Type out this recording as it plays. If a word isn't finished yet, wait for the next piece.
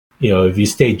if you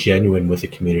stay genuine with the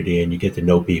community and you get to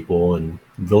know people and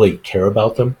really care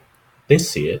about them, they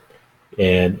see it.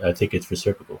 And I think it's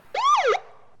reciprocal.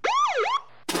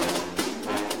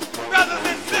 Brothers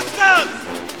and sisters!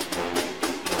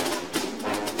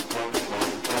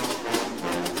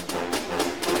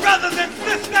 Brothers and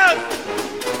sisters!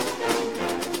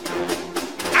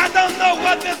 I don't know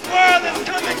what this world is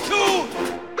coming to!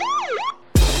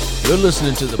 You're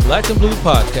listening to the Black and Blue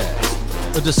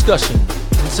Podcast, a discussion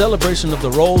and celebration of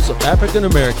the roles of African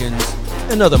Americans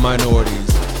and other minorities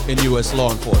in U.S.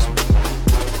 law enforcement.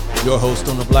 Your host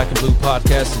on the Black and Blue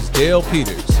Podcast is Dale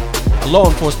Peters, a law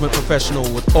enforcement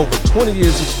professional with over 20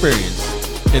 years experience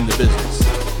in the business.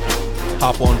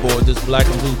 Hop on board this Black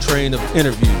and Blue train of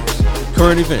interviews,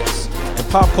 current events, and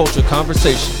pop culture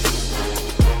conversations.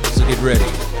 So get ready.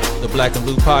 The Black and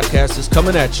Blue Podcast is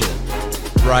coming at you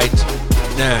right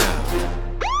now.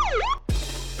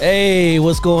 Hey,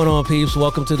 what's going on, peeps?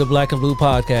 Welcome to the Black and Blue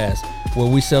Podcast, where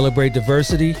we celebrate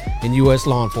diversity in U.S.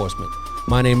 law enforcement.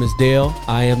 My name is Dale.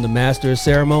 I am the Master of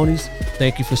Ceremonies.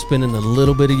 Thank you for spending a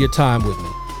little bit of your time with me.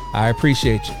 I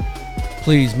appreciate you.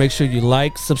 Please make sure you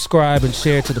like, subscribe, and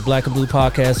share to the Black and Blue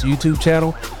Podcast YouTube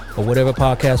channel or whatever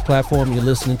podcast platform you're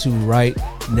listening to right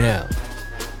now.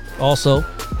 Also,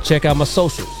 check out my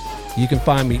socials. You can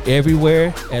find me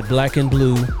everywhere at Black and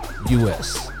Blue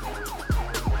US.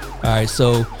 All right,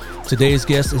 so today's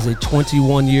guest is a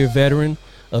 21-year veteran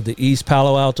of the East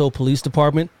Palo Alto Police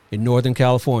Department in Northern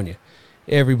California.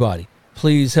 Everybody,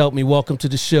 please help me welcome to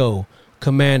the show,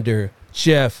 Commander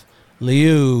Jeff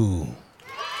Liu.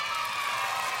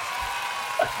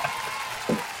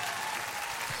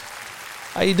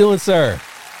 How you doing, sir?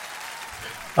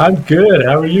 I'm good.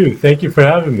 How are you? Thank you for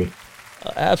having me.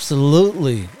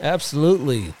 Absolutely. How's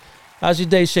your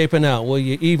day shaping out? Well,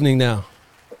 your evening now?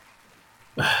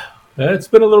 It's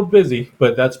been a little busy,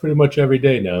 but that's pretty much every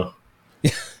day now.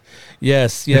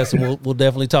 Yes, and we'll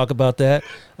definitely talk about that,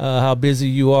 how busy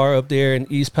you are up there in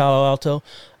East Palo Alto.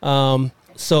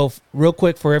 So real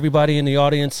quick for everybody in the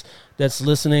audience that's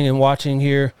listening and watching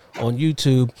here on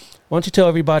YouTube, why don't you tell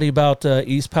everybody about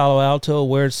East Palo Alto,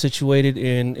 where it's situated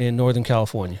in Northern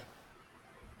California?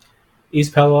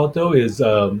 East Palo Alto is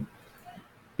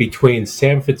between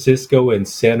San Francisco and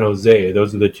San Jose.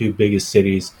 Those are the two biggest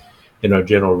cities in our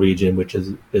general region, which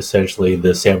is essentially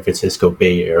the San Francisco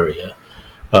Bay Area.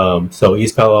 So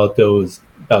East Palo Alto is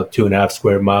about 2.5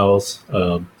 square miles.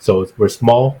 So we're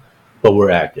small, but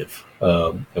we're active,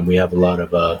 and we have a lot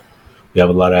of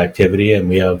activity, and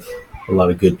we have a lot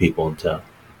of good people in town.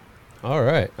 All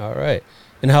right.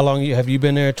 And how long have you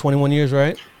been there? 21 years,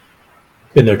 right?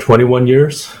 Been there 21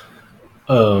 years.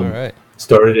 All right.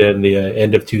 Started in the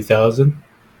end of 2000,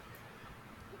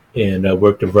 and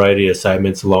worked a variety of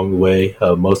assignments along the way,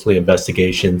 mostly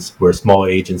investigations. We're a small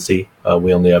agency.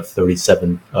 We only have 36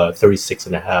 and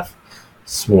a half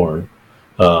sworn.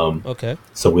 Okay.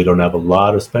 So we don't have a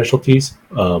lot of specialties,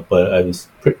 but I was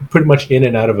pretty much in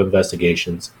and out of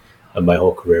investigations my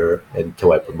whole career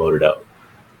until I promoted out.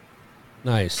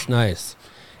 Nice.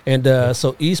 And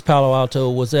so East Palo Alto,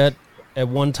 was that at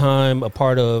one time a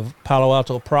part of Palo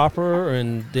Alto proper,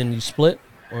 and then you split?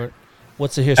 Or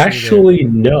what's the history Actually,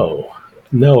 there?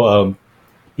 No.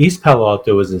 East Palo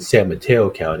Alto is in San Mateo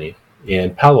County,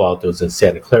 and Palo Alto is in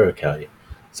Santa Clara County.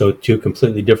 So two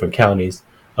completely different counties.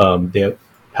 Palo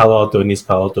Alto and East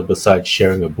Palo Alto, besides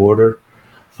sharing a border,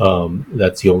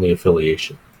 that's the only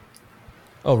affiliation.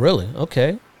 Oh, really?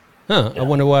 Okay. Huh. Yeah. I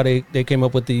wonder why they came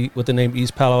up with the name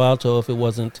East Palo Alto if it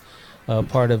wasn't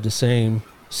part of the same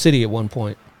city at one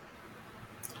point.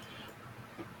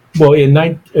 Well, in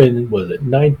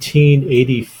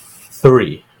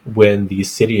 1983, when the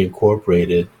city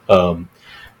incorporated,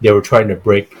 they were trying to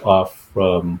break off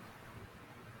from.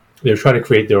 They were trying to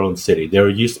create their own city. There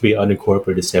used to be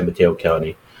unincorporated San Mateo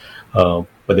County, but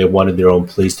they wanted their own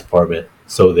police department.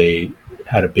 So they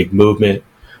had a big movement,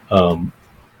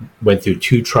 went through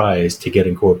 2 tries to get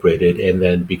incorporated, and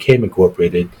then became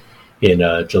incorporated in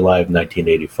July of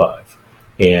 1985.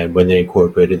 And when they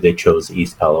incorporated, they chose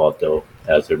East Palo Alto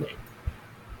as their name.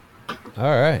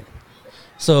 All right.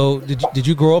 So did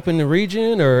you grow up in the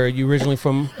region, or are you originally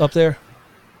from up there?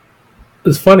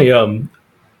 It's funny. I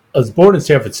was born in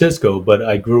San Francisco, but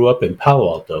I grew up in Palo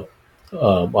Alto,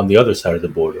 on the other side of the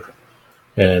border.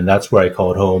 And that's where I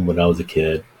called home when I was a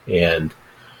kid. And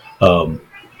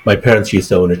my parents used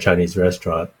to own a Chinese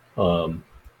restaurant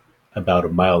about a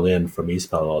mile in from East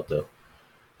Palo Alto.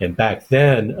 And back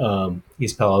then,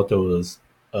 East Palo Alto was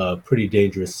a pretty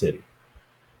dangerous city.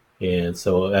 And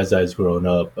so as I was growing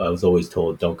up, I was always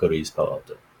told, don't go to East Palo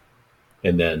Alto.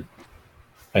 And then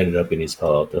I ended up in East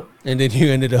Palo Alto. And then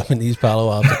you ended up in East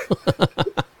Palo Alto.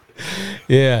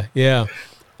 Yeah, yeah.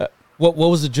 What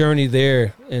was the journey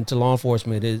there into law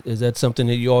enforcement? Is that something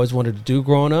that you always wanted to do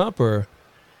growing up, or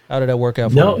how did that work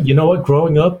out for No, you? you know what?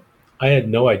 Growing up, I had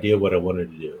no idea what I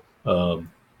wanted to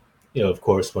do. Of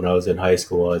course, when I was in high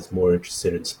school, I was more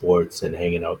interested in sports and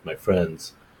hanging out with my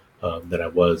friends than I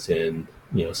was in,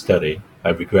 studying. I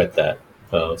regret that.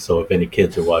 So if any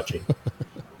kids are watching,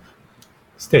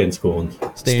 stay in school and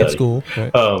Stay in study. school,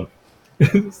 right? Um,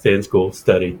 Stay in school,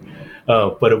 study.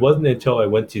 But it wasn't until I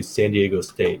went to San Diego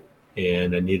State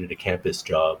and I needed a campus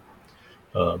job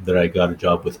that I got a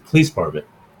job with the police department.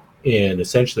 And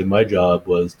essentially, my job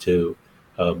was to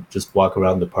just walk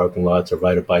around the parking lots or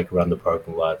ride a bike around the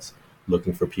parking lots,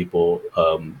 looking for people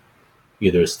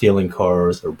either stealing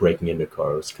cars or breaking into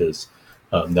cars, because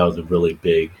that was a really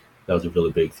big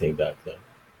thing back then.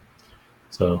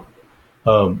 So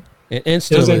um, And it was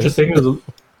still is. interesting.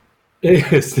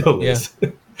 It still Yeah, is.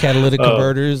 catalytic uh,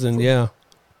 converters, and yeah,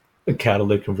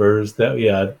 Catalytic converters. That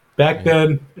yeah. Back yeah,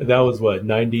 then, that was what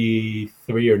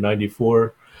 93 or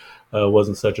 94.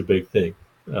 Wasn't such a big thing.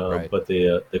 right. But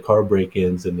the car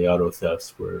break-ins and the auto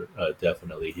thefts were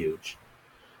definitely huge.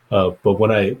 But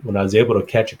when I was able to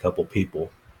catch a couple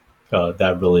people,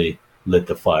 that really lit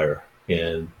the fire,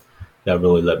 and that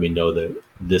really let me know that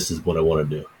this is what I want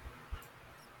to do.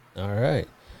 All right.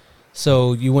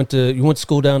 So you went to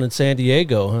school down in San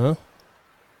Diego,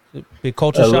 huh? Big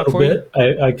culture A shock little for you?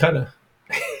 bit. I kind of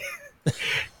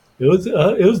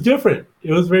it was different.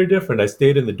 It was very different. I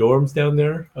stayed in the dorms down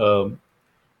there.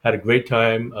 Had a great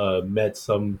time. Met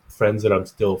some friends that I'm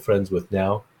still friends with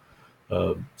now.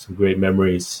 Some great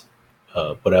memories.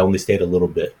 But I only stayed a little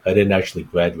bit. I didn't actually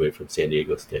graduate from San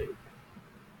Diego State.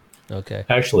 Okay.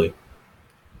 Actually,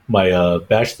 my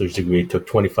bachelor's degree took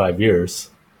 25 years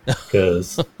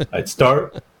because I'd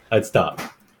start, I'd stop,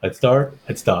 I'd start,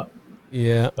 I'd stop.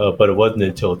 Yeah. But it wasn't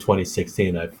until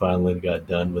 2016 I finally got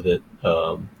done with it.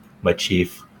 My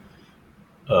chief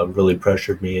really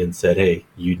pressured me and said, "Hey,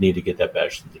 you need to get that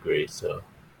bachelor's degree." So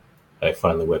I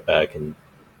finally went back and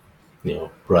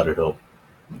brought it home.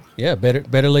 Yeah.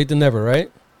 Better late than never,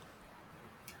 right?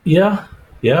 Yeah,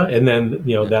 yeah, and then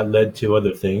Yeah. that led to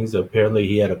other things. Apparently,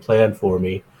 he had a plan for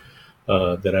me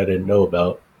that I didn't know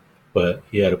about, but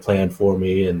he had a plan for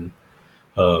me, and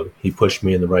he pushed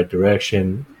me in the right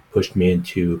direction. Pushed me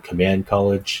into command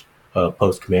college,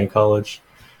 post command college,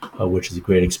 which is a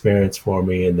great experience for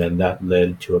me. And then that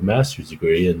led to a master's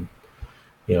degree. And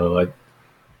you know,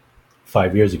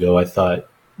 5 years ago, I thought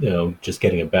just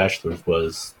getting a bachelor's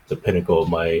was the pinnacle of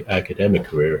my academic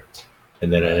career,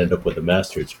 and then I Right. ended up with a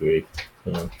master's degree.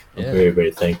 I'm Yeah. very,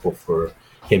 very thankful for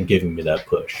him giving me that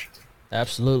push.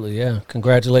 Absolutely. Yeah.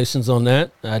 Congratulations on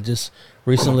that. I just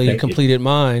recently Thank you. completed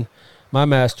my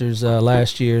master's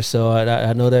last year, so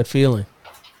I know that feeling.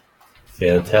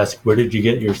 Fantastic. Where did you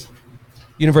get yours?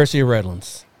 University of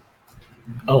Redlands.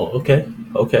 Oh, okay.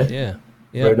 Okay. Yeah.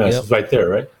 Very Yep. nice. Yep. It's right there,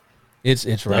 right?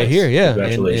 It's right here. Nice. Yeah.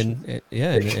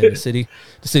 Congratulations. And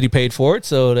the city paid for it,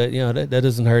 so that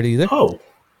doesn't hurt either. Oh,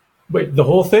 wait, the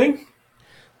whole thing?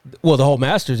 Well, the whole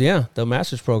master's, yeah, the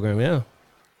master's program, yeah,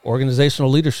 organizational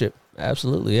leadership,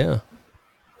 absolutely, yeah,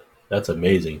 That's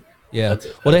amazing. yeah. That's a,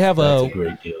 Well, they that's, have that's a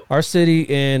great deal. our city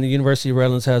and the University of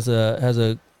Redlands has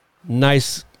a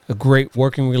nice, a great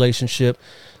working relationship.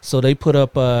 So they put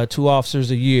up 2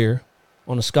 officers a year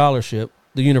on a scholarship.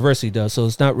 The university does, so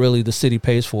it's not really the city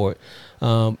pays for it.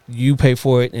 You pay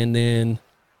for it, and then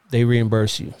they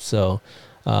reimburse you. So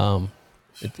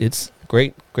it's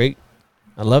great, great.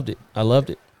 I loved it. I loved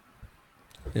it.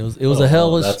 It was a Oh, wow,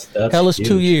 hellish that's hellish huge.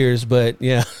 2 years, but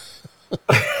yeah.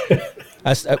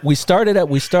 We started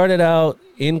out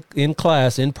in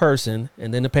class in person,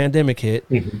 and then the pandemic hit,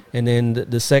 Mhm. and then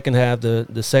the second half,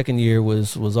 the second year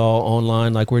was all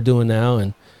online like we're doing now,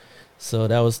 and so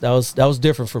that was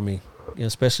different for me,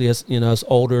 especially as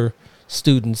older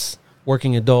students,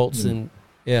 working adults, and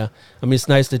yeah, I mean it's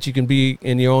nice that you can be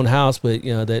in your own house, but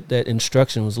that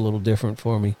instruction was a little different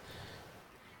for me.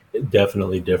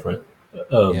 Definitely different.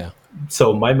 Um, Yeah,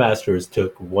 so my master's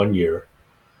took 1 year.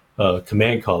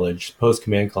 Command college, post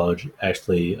command college,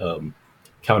 actually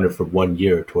counted for 1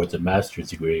 year towards a master's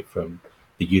degree from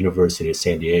the University of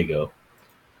San Diego.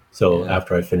 So yeah,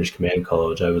 after I finished command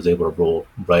college, I was able to roll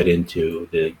right into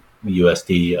the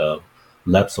USD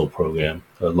LEPSL program,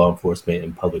 Law Enforcement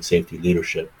and Public Safety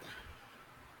Leadership.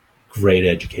 Great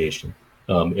education.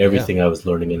 yeah. Everything I was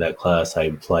learning in that class, I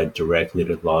applied directly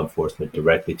to law enforcement,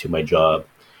 directly to my job.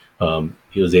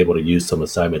 He was able to use some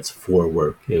assignments for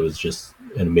work. It was just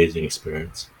an amazing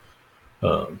experience.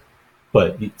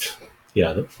 But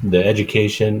yeah, the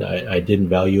education, I didn't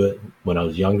value it when I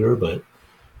was younger, but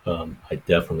I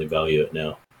definitely value it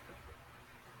now.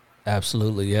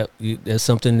 Absolutely. Yep. That's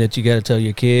something that you got to tell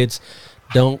your kids.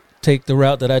 Don't take the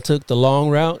route that I took, the long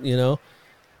route, at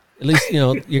least,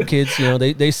 your kids,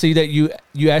 they see that you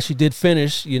actually did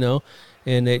finish,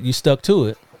 and that you stuck to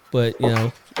it. But,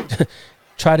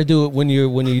 try to do it when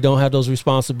you don't have those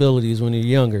responsibilities when you're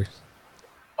younger.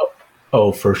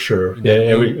 Oh, for sure. Yeah,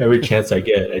 every chance I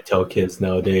get, I tell kids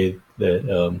nowadays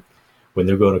that when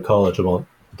they're going to college,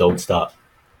 don't stop.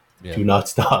 Yeah. Do not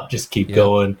stop. Just keep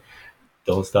going.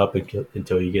 Don't stop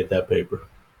until you get that paper.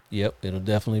 Yep, it'll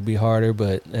definitely be harder,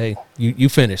 but hey, you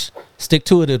finish. Stick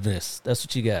to it. That's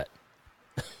what you got.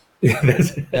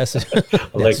 That's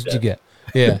what you get.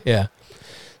 Yeah.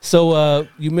 So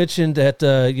you mentioned that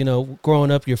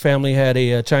growing up, your family had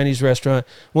a Chinese restaurant.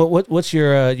 What's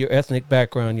your ethnic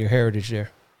background, your heritage there?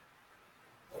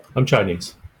 I'm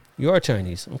Chinese. You are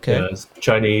Chinese, okay? Yeah,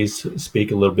 Chinese.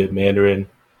 Speak a little bit Mandarin.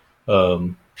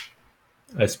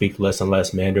 I speak less and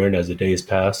less Mandarin as the days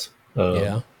pass.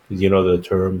 Yeah. The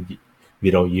term, if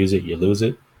you don't use it, you lose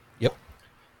it. Yep.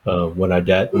 When my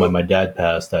dad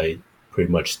passed, I pretty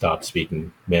much stopped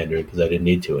speaking Mandarin because I didn't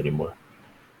need to anymore.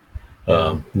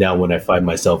 Now when I find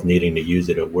myself needing to use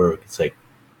it at work, it's like,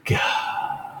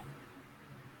 God.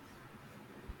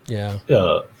 Yeah.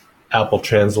 Apple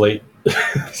Translate.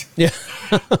 Yeah.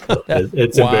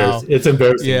 It's embarrassing. It's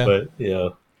embarrassing, but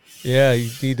Yeah, you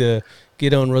need to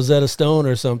get on Rosetta Stone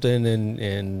or something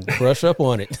and brush up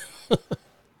on it.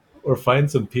 Or find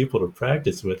some people to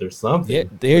practice with or something. Yeah,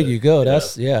 there you go.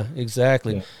 That's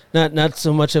exactly. Yeah. Not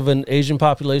so much of an Asian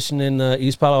population in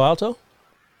East Palo Alto?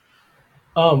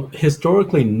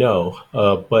 Historically, no,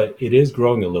 but it is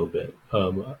growing a little bit.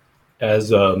 As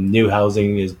new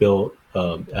housing is built,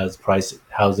 as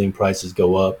housing prices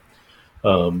go up,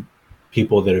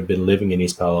 people that have been living in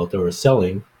East Palo Alto are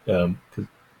selling.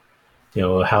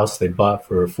 A house they bought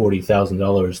for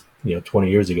 $40,000,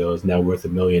 20 years ago is now worth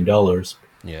 $1 million.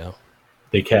 Yeah,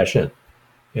 they cash in,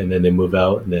 and then they move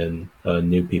out, and then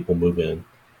new people move in.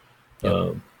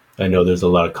 Yep. I know there's a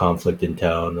lot of conflict in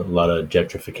town, a lot of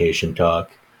gentrification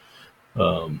talk,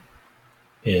 and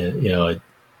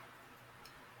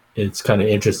it's kind of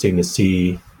interesting to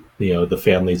see, the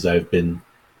families I've been,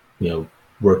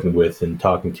 working with and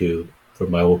talking to for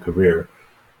my whole career,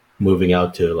 moving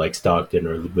out to like Stockton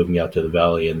or moving out to the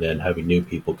Valley, and then having new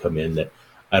people come in that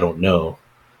I don't know.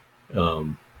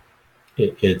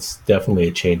 It's definitely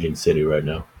a changing city right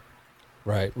now.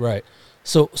 Right.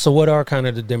 So what are kind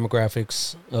of the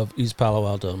demographics of East Palo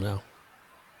Alto now?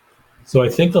 So I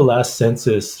think the last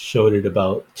census showed it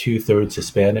about 2/3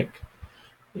 Hispanic,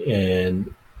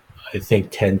 and I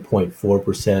think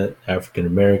 10.4% African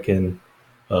American,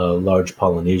 large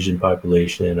Polynesian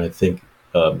population. I think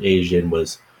Asian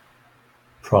was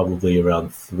probably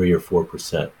around 3 or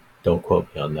 4%. Don't quote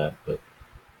me on that, but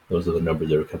those are the numbers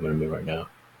that are coming to me right now.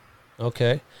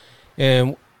 Okay,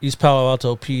 and East Palo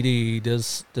Alto PD,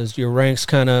 does your ranks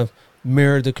kind of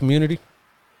mirror the community?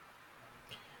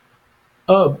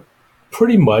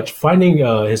 Pretty much. Finding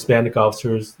Hispanic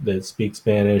officers that speak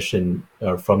Spanish and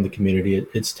are from the community,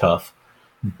 it's tough.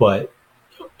 But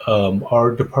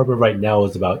our department right now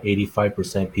is about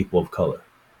 85% people of color.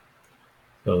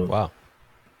 So wow,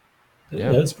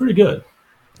 that's pretty good.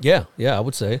 Yeah, I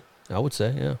would say,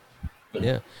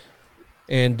 yeah.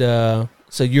 And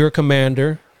so you're a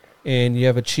commander, and you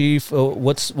have a chief.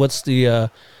 What's the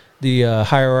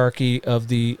hierarchy of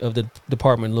the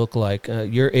department look like?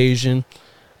 You're Asian.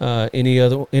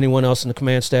 Anyone else in the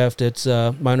command staff that's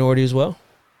minority as well?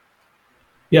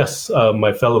 Yes,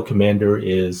 my fellow commander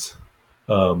is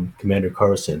Commander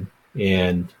Carson,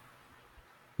 and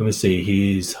let me see.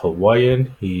 He's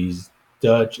Hawaiian. He's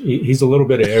Dutch. He's a little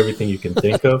bit of everything you can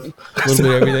think of. A little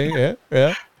bit of everything.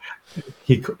 Yeah.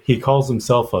 He calls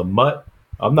himself a mutt.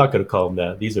 I'm not going to call him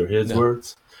that. These are his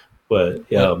words. But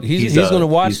he's going to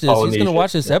watch this. He's going to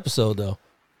watch this episode, though.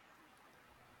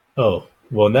 Oh,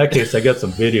 well, in that case, I got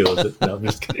some videos. No, I'm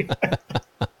just kidding.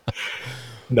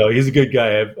 No, he's a good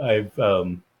guy.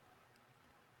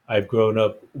 I've grown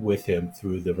up with him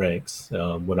through the ranks.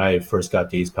 When I first got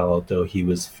to East Palo Alto, he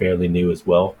was fairly new as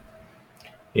well.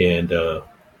 And I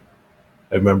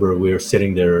remember we were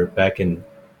sitting there back in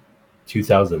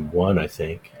 2001, I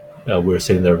think. We were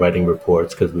sitting there writing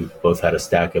reports because we both had a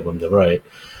stack of them to write.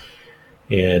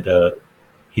 And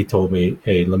he told me,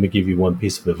 hey, let me give you one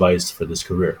piece of advice for this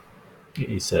career.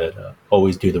 He said,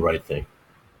 always do the right thing,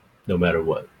 no matter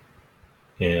what.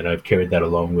 And I've carried that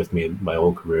along with me my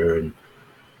whole career.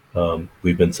 And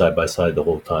we've been side by side the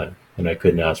whole time. And I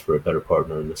couldn't ask for a better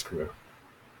partner in this career.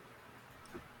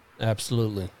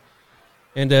 Absolutely.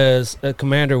 And as a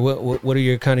commander, what are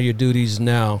your duties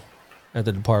now at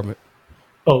the department?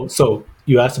 Oh, so,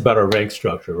 you asked about our rank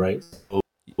structure, right? So,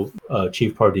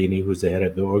 Chief Pardini, who's the head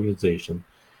of the organization,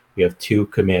 we have two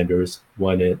commanders,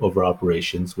 one over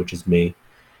operations, which is me,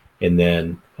 and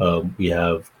then we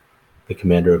have the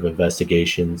commander of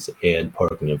investigations and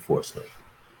parking enforcement.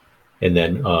 And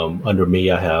then under me,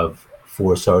 I have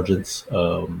four sergeants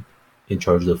in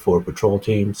charge of the four patrol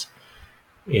teams.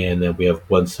 And then we have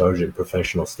one sergeant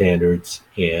professional standards,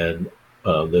 and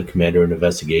the commander in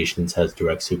investigations has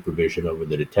direct supervision over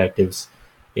the detectives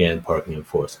and parking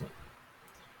enforcement.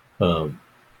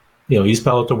 East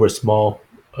Palo Alto, we're small,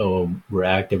 we're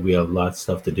active, we have lots of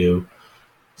stuff to do,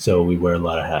 so we wear a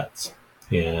lot of hats.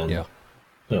 And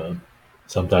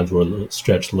sometimes we're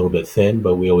stretched a little bit thin,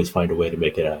 but we always find a way to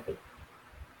make it happen.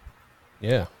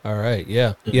 Yeah. All right.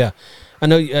 Yeah. Yeah. I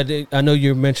know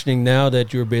you're mentioning now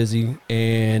that you're busy,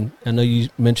 and I know you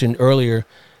mentioned earlier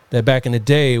that back in the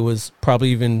day it was probably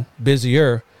even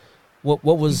busier. What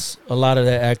was a lot of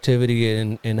that activity,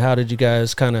 and how did you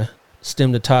guys kind of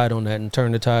stem the tide on that and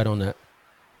turn the tide on that?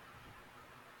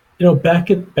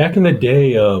 Back in the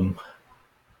day,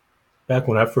 back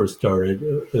when I first started,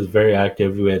 it was very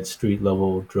active. We had street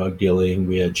level drug dealing,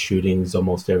 we had shootings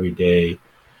almost every day.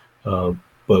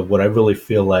 But what I really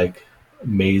feel like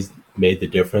made the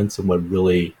difference, and what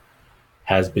really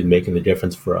has been making the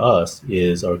difference for us,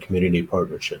 is our community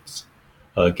partnerships.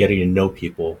 Getting to know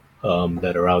people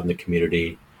that are out in the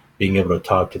community, being able to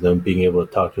talk to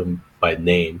them by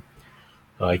name.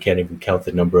 I can't even count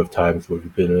the number of times where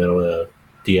we've been able to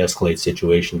de-escalate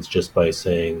situations just by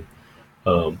saying,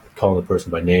 calling the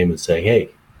person by name and saying,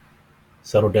 "Hey,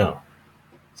 settle down."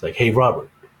 It's like, "Hey, Robert,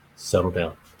 settle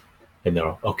down." And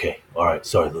they're okay, all right,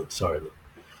 sorry, Lou.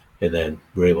 And then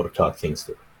we're able to talk things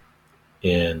through.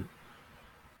 And,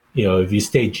 if you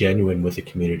stay genuine with the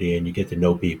community and you get to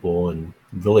know people and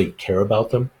really care about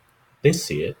them, they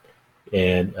see it.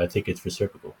 And I think it's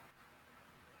reciprocal.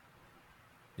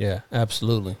 Yeah,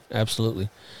 absolutely. Absolutely.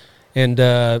 And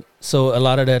so a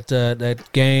lot of that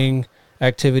gang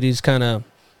activities kind of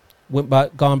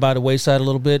gone by the wayside a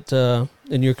little bit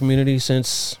in your community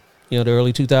since, the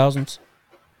early 2000s?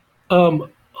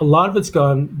 A lot of it's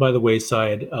gone by the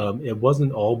wayside. It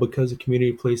wasn't all because of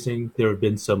community policing. There have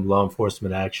been some law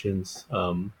enforcement actions, That's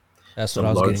what I some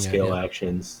was large getting at. scale Yeah.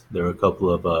 actions. There are a couple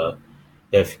of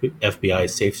FBI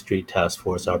Safe Street Task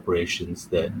Force operations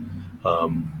that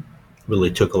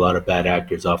really took a lot of bad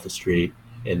actors off the street.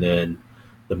 And then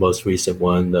the most recent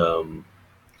one,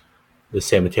 the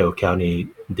San Mateo County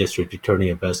District Attorney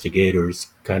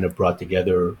investigators kind of brought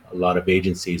together a lot of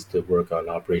agencies to work on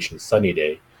Operation Sunny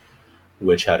Day,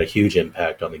 which had a huge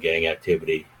impact on the gang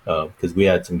activity, because we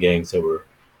had some gangs that were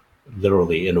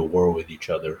literally in a war with each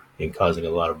other and causing a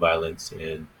lot of violence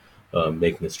and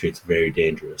making the streets very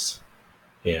dangerous.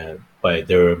 And by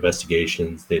their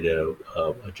investigations, they did a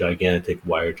gigantic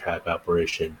wiretap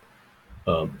operation.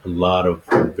 A lot of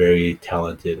very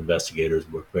talented investigators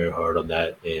worked very hard on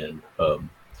that, and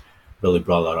really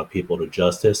brought a lot of people to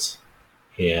justice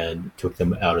and took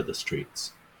them out of the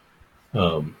streets.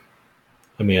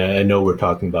 I know we're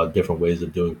talking about different ways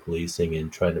of doing policing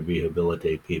and trying to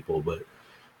rehabilitate people, but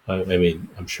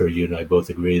I'm sure you and I both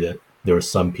agree that there are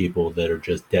some people that are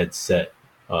just dead set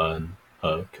on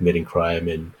committing crime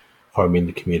and harming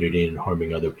the community and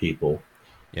harming other people.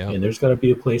 Yeah. And there's got to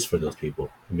be a place for those people.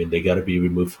 They got to be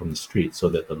removed from the street so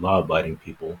that the law-abiding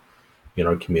people in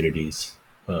our communities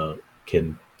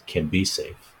can be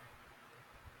safe.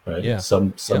 Right? Yeah.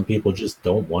 Some people just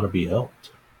don't want to be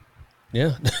helped.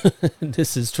 Yeah.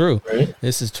 This is true. Right?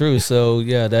 This is true. So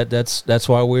yeah, that's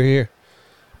why we're here.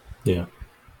 Yeah.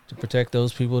 To protect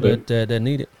those people that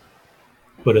need it.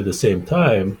 But at the same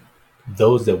time,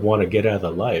 those that want to get out of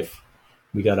the life,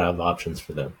 we got to have options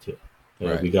for them too.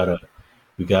 Right. We got to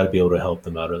be able to help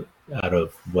them out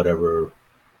of whatever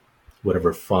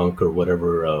funk or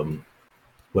whatever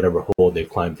hole they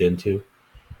climbed into.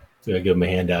 We got to give them a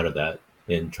hand out of that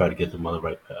and try to get them on the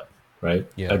right path. Right.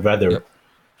 Yeah. I'd rather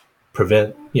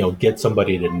get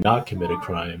somebody to not commit a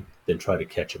crime than try to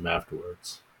catch them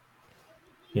afterwards.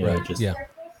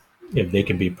 If they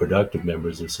can be productive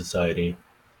members of society,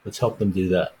 let's help them do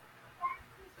that.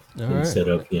 Instead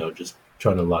of just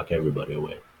trying to lock everybody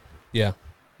away. Yeah,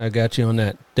 I got you on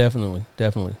that. Definitely.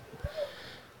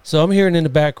 So I'm hearing in the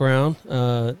background,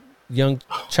 young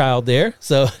child there.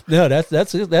 So no,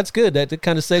 that's good. That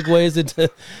kind of segues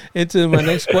into my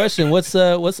next question. What's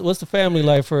the family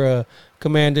life for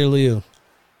Commander Liu?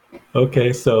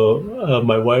 Okay, so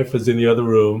my wife is in the other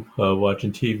room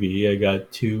watching TV. I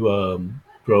got two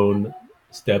grown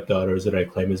stepdaughters that I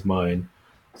claim as mine,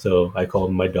 so I call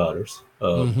them my daughters.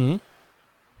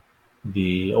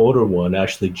 The older one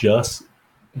actually just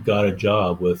got a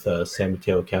job with San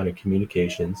Mateo County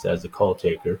Communications as a call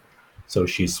taker, so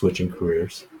she's switching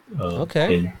careers.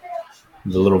 Okay. And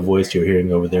the little voice you're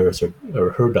hearing over there is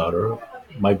her daughter,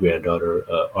 my granddaughter,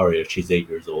 Aria. She's 8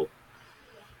 years old.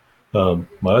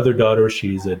 My other daughter,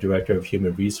 she's a director of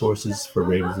human resources for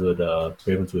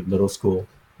Ravenswood Middle School.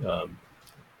 Um,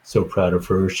 so proud of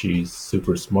her. She's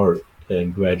super smart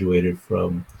and graduated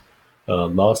from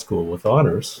law school with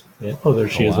honors. And, oh, there Oh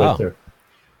she is right wow. there.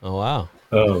 Oh wow.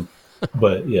 Um,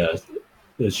 but yeah,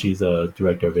 she's a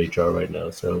director of HR right now.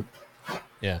 So,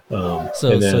 Yeah. and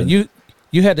So then,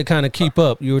 you had to kind of keep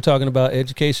up. You were talking about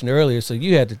education earlier, so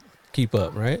you had to keep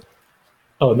up, right?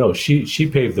 oh no, she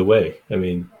paved the way. I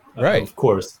mean, Right. of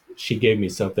course, she gave me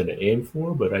something to aim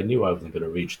for, but I knew I wasn't going to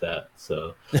reach that.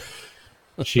 So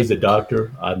she's a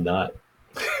doctor. I'm not,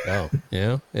 Oh,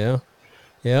 yeah, yeah,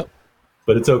 yep,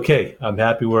 but it's okay. I'm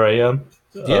happy where I am.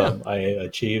 yeah. I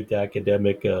achieved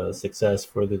academic success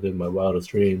further than my wildest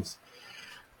dreams.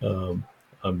 Um,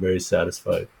 I'm very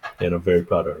satisfied, and I'm very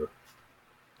proud of her.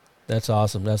 That's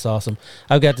awesome. That's awesome.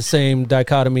 I've got the same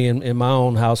dichotomy in my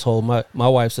own household. My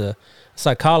wife's a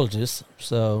psychologist,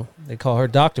 so they call her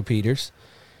Dr. Peters.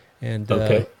 And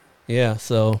Okay. yeah,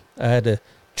 so I had to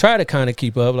try to kind of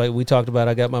keep up. Like we talked about,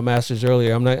 I got my master's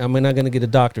earlier. I'm not going to get a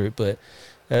doctorate, but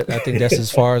I think that's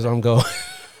as far as I'm going.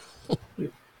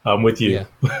 I'm with you.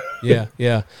 Yeah, yeah,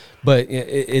 yeah. But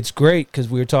it's great because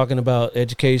we were talking about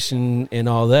education and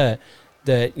all that.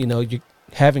 That you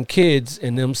having kids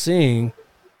and them seeing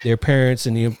their parents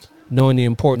and knowing the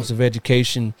importance of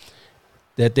education.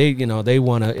 That they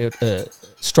want to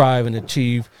strive and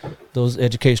achieve those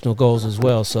educational goals as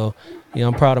well. So,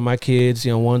 I'm proud of my kids.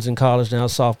 One's in college now,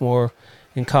 sophomore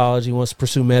in college. He wants to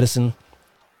pursue medicine,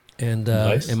 and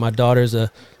Nice. my daughter's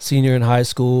a senior in high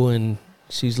school, and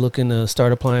she's looking to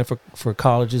start applying for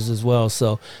colleges as well.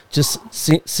 So, just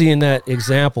seeing that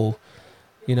example,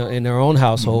 in their own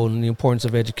household and the importance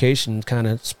of education, kind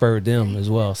of spurred them as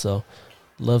well. So,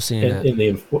 love seeing And, that. and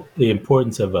the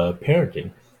importance of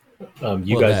parenting.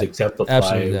 You Well, guys that absolutely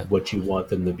exemplify that. what you want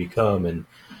them to become, and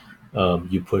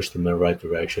you push them in the right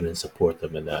direction and support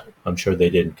them in that. I'm sure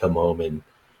they didn't come home and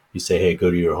you say, "Hey,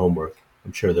 go do your homework."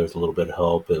 I'm sure there's a little bit of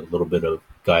help, and a little bit of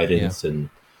Yeah, guidance, and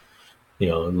a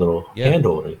little yeah, hand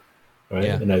holding, right?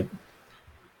 yeah.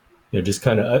 And just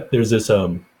kind of there's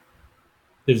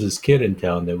this kid in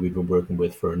town that we've been working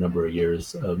with for a number of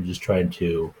years, just trying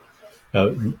to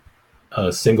uh,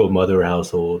 a single mother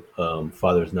household.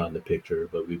 Father's not in the picture,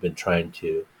 but we've been trying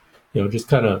to, just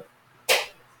kind of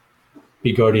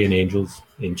be guardian angels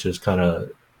and just kind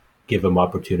of give them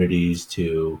opportunities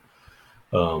to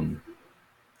um,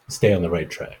 stay on the right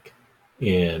track.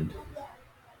 And,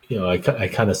 I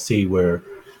kind of see where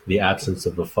the absence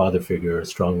of a father figure, a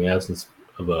strong absence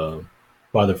of a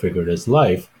father figure in his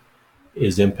life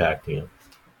is impacting him.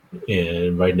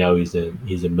 And right now he's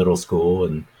in middle school,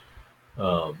 and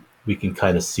we can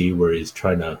kind of see where he's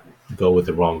trying to go with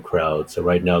the wrong crowd. So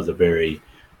right now is a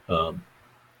um,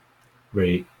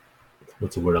 very,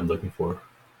 what's the word I'm looking for?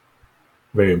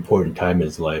 Very important time in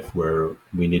his life where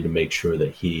we need to make sure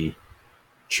that he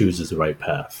chooses the right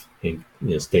path and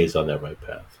stays on that right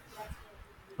path.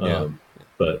 Yeah.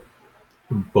 But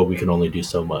we can only do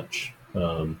so much.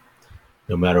 No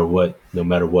matter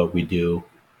what we do,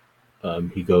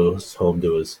 he goes home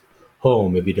to his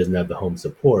home. If he doesn't have the home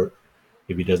support,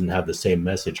 if he doesn't have the same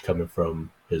message coming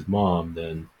from his mom,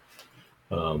 then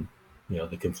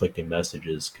the conflicting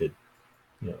messages could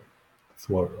you know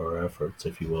thwart our efforts,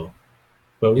 if you will.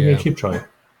 But we're gonna Yeah. keep trying.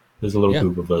 There's a little Yeah.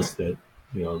 group of us that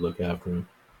look after him.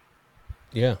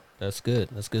 Yeah. That's good.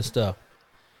 That's good stuff.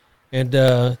 And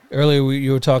earlier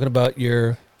you were talking about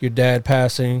your dad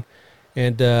passing,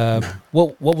 and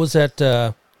what was that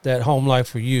home life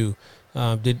for you?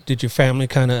 Did your family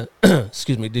kind of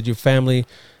excuse me? Did your family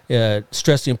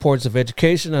stress the importance of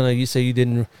education? I know you say you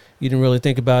didn't really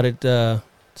think about it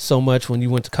so much when you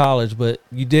went to college, but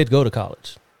you did go to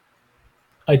college.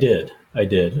 I did.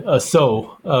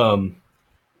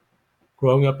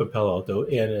 Growing up in Palo Alto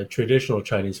in a traditional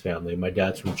Chinese family, my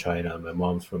dad's from China, my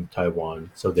mom's from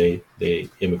Taiwan, so they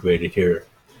immigrated here.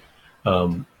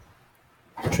 Um,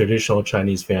 Traditional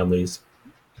Chinese families,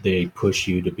 they push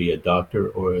you to be a doctor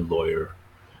or a lawyer,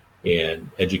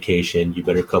 and education. You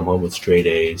better come home with straight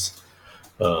A's.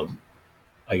 Um,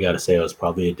 I got to say, I was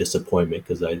probably a disappointment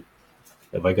because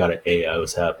if I got an A, I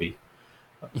was happy.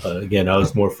 Again, I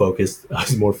was more focused. I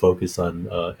was more focused on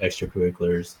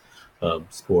extracurriculars,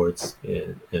 sports,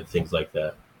 and things like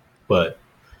that. But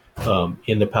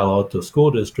in the Palo Alto School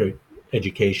District,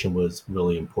 education was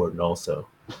really important. Also,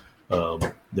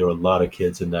 there were a lot of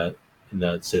kids in that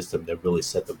system that really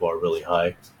set the bar really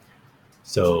high.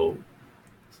 So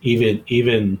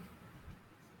even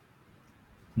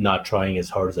not trying as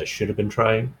hard as I should have been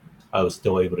trying, I was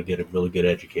still able to get a really good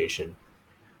education.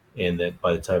 And that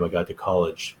by the time I got to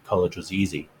college was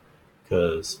easy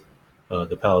because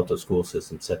the Palo Alto school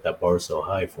system set that bar so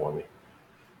high for me.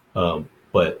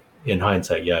 But in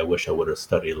hindsight, yeah, I wish I would have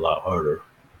studied a lot harder.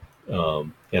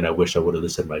 And I wish I would have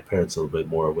listened to my parents a little bit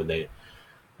more when they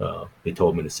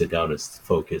told me to sit down and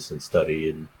focus and study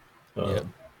and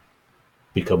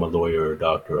become a lawyer or a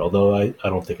doctor. Although I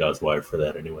don't think I was wired for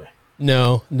that anyway.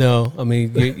 No. I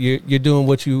mean, you're doing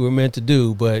what you were meant to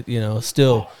do, but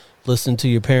still listen to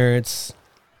your parents.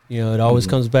 It always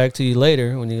comes back to you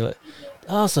later when you're like,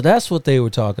 oh, so that's what they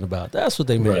were talking about. That's what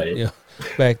they meant. Right.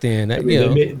 Back then. I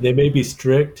mean, they may be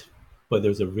strict, but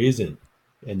there's a reason.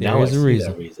 And now I see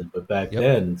that reason. But back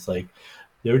then, it's like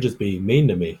they were just being mean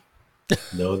to me.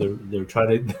 No, they're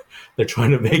trying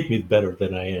to make me better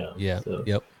than I am. Yeah. So.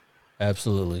 Yep.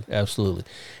 Absolutely.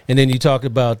 And then you talked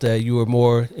about that you were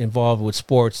more involved with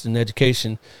sports than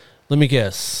education. Let me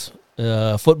guess.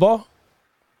 Football?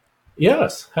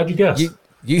 Yes. How'd you guess?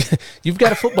 You've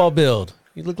got a football build.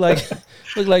 You look like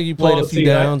you played a few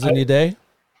downs in your day.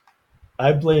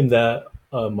 I blame that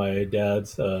on my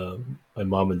dad's, my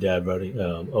mom and dad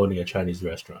owning a Chinese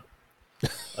restaurant.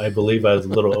 I believe I was a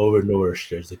little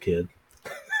overnourished as a kid.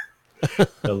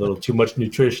 A little too much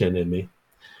nutrition in me.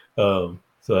 So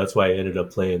that's why I ended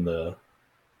up playing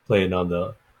on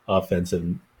the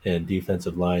offensive and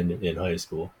defensive line in high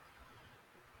school.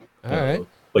 All right.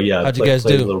 But yeah, how'd you guys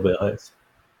do? A little bit high.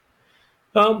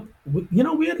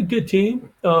 We had a good team.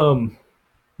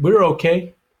 We were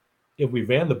okay. If we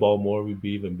ran the ball more, we'd be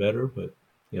even better. But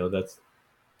that's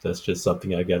just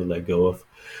something I got to let go of.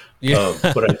 Yeah.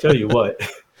 But I tell you what.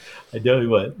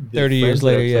 30 years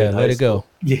later, let it go.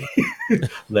 Yeah,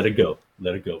 let it go.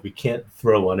 We can't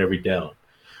throw on every down,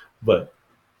 but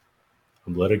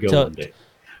I'm let it go one day.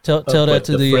 Tell that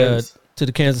to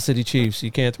the Kansas City Chiefs.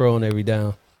 You can't throw on every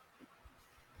down.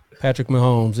 Patrick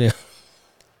Mahomes, yeah.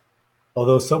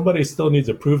 Although somebody still needs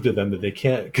to prove to them that they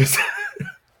can't, because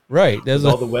right, there's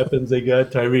all the weapons they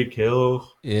got. Tyreek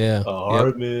Hill, yeah,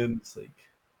 Hardman. It's like,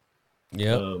 I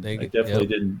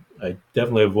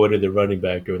definitely avoided the running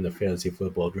back during the fantasy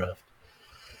football draft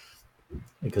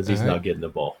because he's not getting the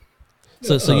ball.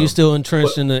 So you still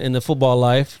entrenched in the football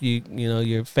life?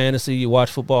 Your fantasy, you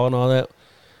watch football and all that.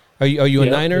 Are you a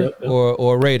Niner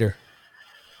or a Raider?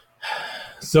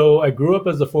 So I grew up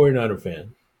as a 49er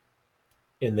fan,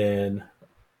 and then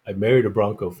I married a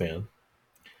Bronco fan.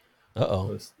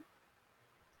 Uh-oh.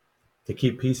 To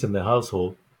keep peace in the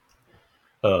household,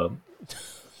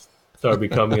 started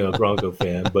becoming a Bronco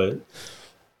fan, but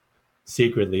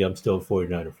secretly I'm still a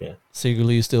 49er fan.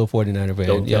 Secretly you're still a 49er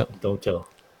fan. Don't tell.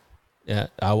 Yeah,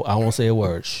 I won't say a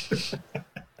word.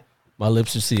 My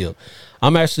lips are sealed.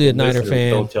 I'm actually a Niner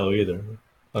fan. Don't tell either.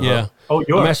 Uh-huh. Yeah. Oh,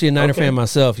 you are? I'm actually a Niner fan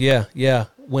myself. Yeah.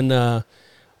 When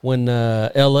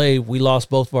LA, we lost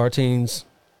both of our teams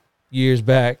years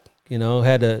back,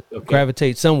 had to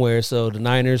gravitate somewhere. So the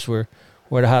Niners were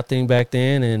the hot thing back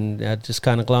then, and I just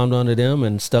kind of glommed onto them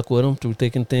and stuck with them through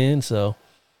thick and thin. So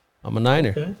I'm a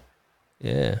Niner. Okay.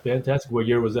 Yeah. Fantastic. What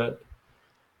year was that?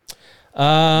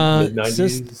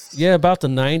 Mid-90s? About the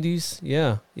 90s.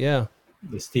 Yeah.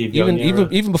 The Steve Young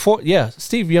even before,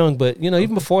 Steve Young, but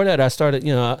even before that, I started.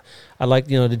 I liked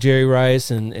the Jerry Rice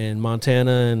and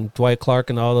Montana and Dwight Clark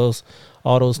and all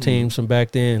those teams from back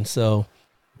then. So,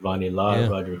 Vonnie Lott,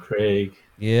 Roger Craig.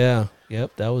 Yeah,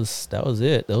 yep, that was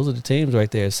it. Those are the teams right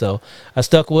there. So I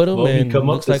stuck with them. Well, and you come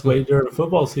up this way during the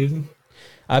football season.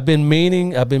 I've been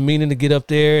meaning to get up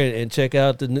there and check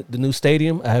out the new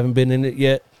stadium. I haven't been in it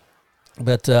yet,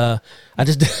 but I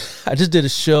just did a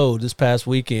show this past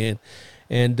weekend.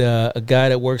 And a guy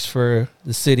that works for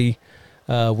the city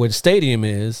where the stadium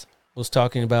is was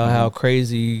talking about how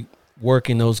crazy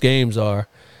working those games are,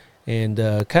 and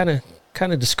kind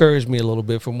of discouraged me a little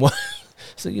bit from what.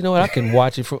 So you know what, I can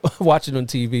watch it on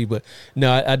TV, but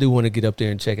no, I do want to get up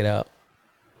there and check it out.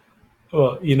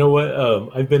 Well, you know what?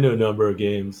 I've been to a number of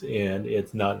games, and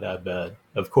it's not that bad.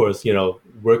 Of course,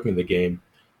 working the game,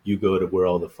 you go to where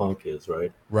all the funk is,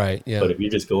 right? Right, yeah. But if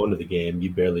you just go into the game, you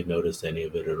barely notice any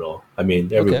of it at all. I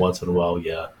mean, every once in a while,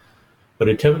 yeah. But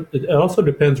it also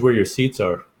depends where your seats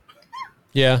are.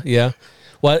 Yeah.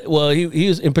 Well, he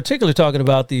was in particular talking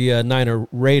about the Niner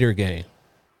Raider game.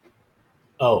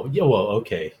 Oh, yeah, well,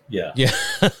 okay, yeah. Yeah.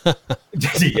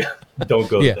 Yeah, don't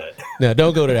go to that. No,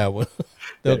 don't go to that one.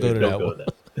 Don't go to that one.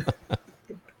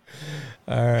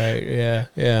 All right,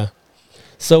 yeah.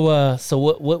 So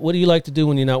what do you like to do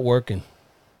when you're not working?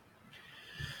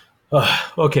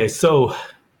 Okay, so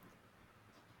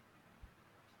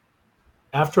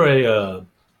After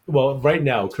well, right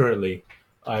now, currently,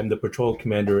 I'm the patrol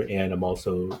commander and I'm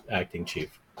also acting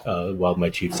chief while my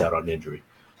chief's out on injury.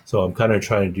 So I'm kind of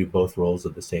trying to do both roles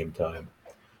at the same time.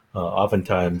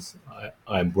 Oftentimes,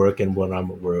 I'm working when I'm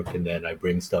at work, and then I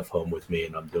bring stuff home with me,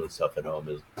 and I'm doing stuff at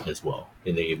home as well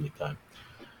in the evening time.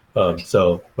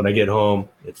 So when I get home,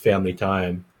 it's family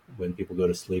time. When people go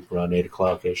to sleep around 8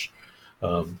 o'clock ish,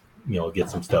 I'll get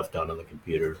some stuff done on the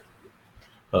computer.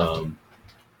 Um,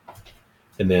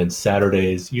 and then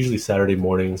Saturdays, usually Saturday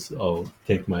mornings, I'll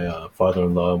take my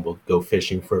father-in-law and we'll go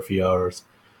fishing for a few hours.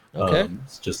 Okay.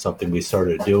 It's just something we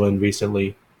started doing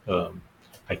recently. Um,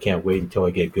 I can't wait until I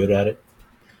get good at it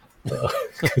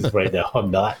because right now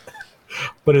I'm not.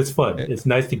 But it's fun. Eh, It's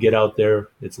nice to get out there.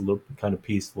 It's a little kind of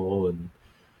peaceful, and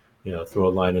throw a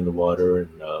line in the water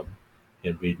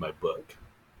and read my book.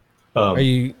 Are Um,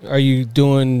 you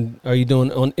doing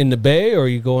on in the bay, or are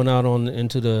you going out on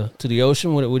into the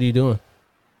ocean? What are you doing?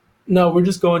 no, we're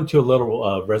just going to a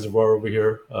little reservoir over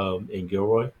here in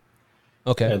Gilroy,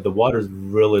 Okay. and the water's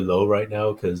really low right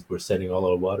now because we're sending all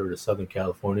our water to Southern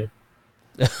California.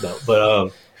 No,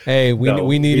 but Hey, no, we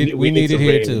we need need it some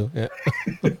here rain. too.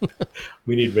 Yeah.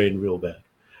 We need rain real bad.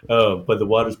 But the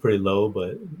water's pretty low.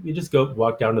 But you just go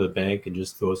walk down to the bank and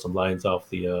just throw some lines off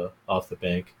the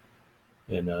bank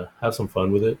and have some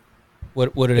fun with it.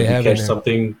 What do they If we have in catch there?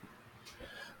 something,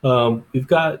 we've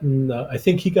gotten. I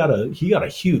think he got a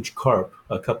huge carp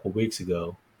a couple weeks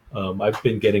ago. I've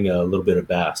been getting a little bit of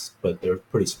bass, but they're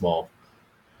pretty small.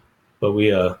 But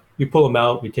we pull them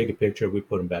out, we take a picture, we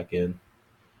put them back in.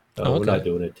 Oh, We're not okay.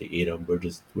 doing it to eat them. We're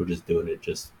just doing it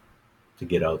just to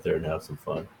get out there and have some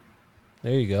fun.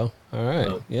 There you go. All right.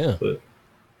 Um, Yeah. but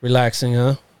Relaxing,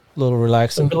 huh? A little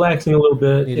relaxing. relaxing a little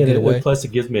bit, Need to and get away. plus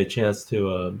it gives me a chance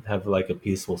to have like a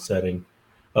peaceful setting.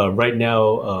 Right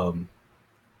now,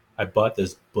 I bought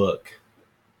this book,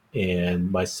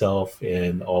 and myself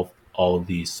and all of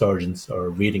the sergeants are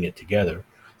reading it together.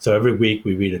 So every week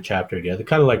we read a chapter together,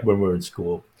 kind of like when we're in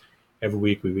school. Every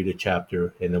week we read a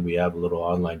chapter, and then we have a little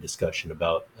online discussion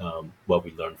about what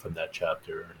we learned from that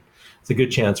chapter. And it's a good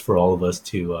chance for all of us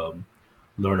to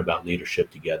learn about leadership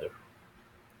together.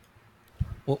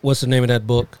 What's the name of that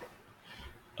book?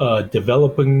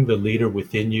 Developing the Leader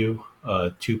Within You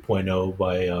 2.0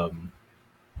 by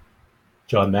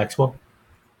John Maxwell.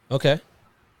 Okay.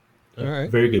 All right.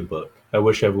 Very good book. I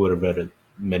wish I would have read it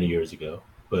many years ago,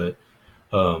 but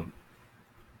um,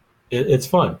 it's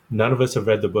fun. None of us have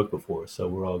read the book before, so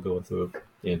we're all going through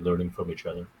it and learning from each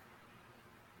other.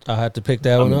 I'll have to pick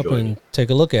that I'm one up enjoying it. and take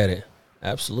a look at it.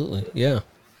 Absolutely. Yeah.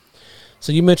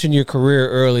 So you mentioned your career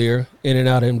earlier, in and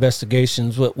out of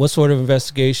investigations. What sort of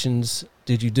investigations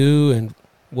did you do, and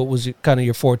what was kind of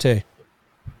your forte?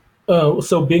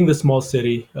 So being the small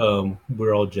city,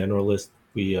 we're all generalists.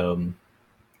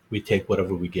 We take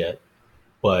whatever we get.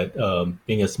 But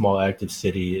being a small active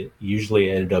city, it usually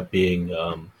ended up being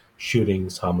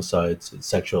shootings, homicides, and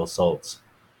sexual assaults.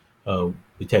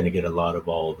 We tend to get a lot of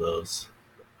all of those.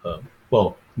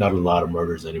 Well, not a lot of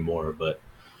murders anymore, but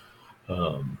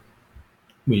um,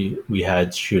 we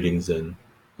had shootings and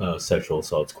sexual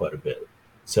assaults quite a bit.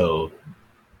 So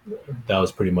that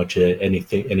was pretty much it.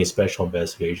 Any special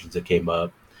investigations that came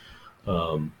up,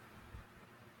 um,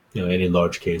 any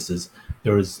large cases.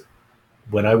 There was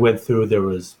when I went through, there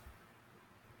was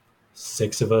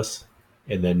six of us,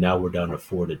 and then now we're down to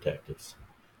four detectives.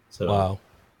 So Wow.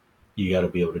 you got to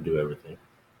be able to do everything,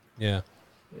 Yeah.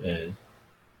 and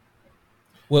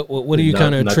What do you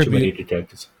kind of not too many attribute?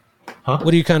 detectives, huh?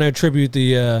 What do you kind of attribute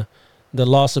the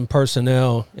loss in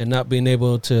personnel and not being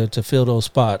able to fill those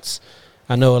spots?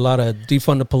 I know a lot of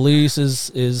defund the police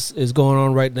is going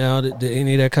on right now. Did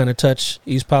any of that kind of touch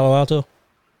East Palo Alto?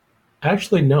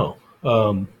 Actually, no.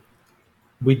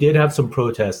 We did have some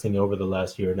protesting over the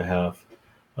last year and a half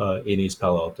in East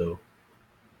Palo Alto,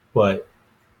 but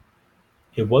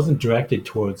it wasn't directed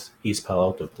towards East Palo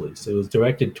Alto police. It was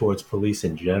directed towards police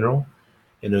in general,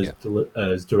 and Yeah. it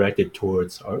was directed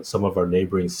towards some of our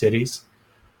neighboring cities.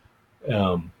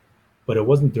 Um, but it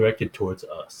wasn't directed towards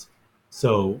us.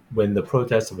 So when the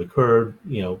protests have occurred,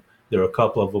 there are a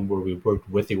couple of them where we worked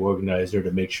with the organizer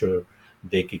to make sure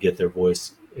they could get their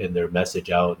voice and their message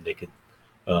out, and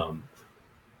um,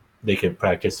 they could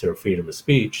practice their freedom of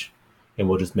speech, and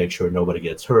we'll just make sure nobody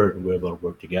gets hurt, and we're able to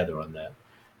work together on that,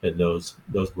 and those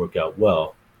work out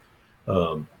well.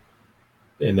 Um,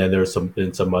 and then there's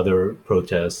some other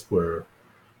protests where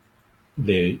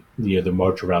they either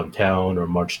march around town or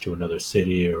march to another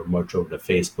city or march over to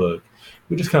Facebook.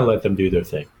 We just kind of let them do their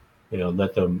thing,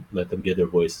 let them get their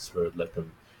voices heard, let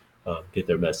them get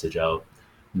their message out.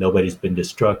 Nobody's been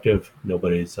destructive.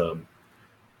 Nobody's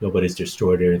nobody's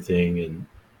destroyed anything. And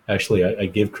actually, I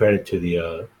give credit to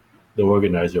the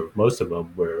organizer of most of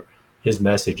them, where his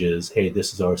message is, "Hey,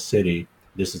 this is our city,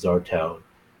 this is our town.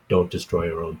 Don't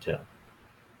destroy our own town.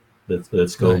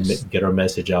 Let's go Nice. get our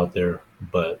message out there,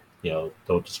 but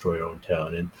don't destroy our own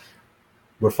town." And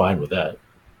we're fine with that.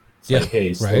 It's Yeah. like,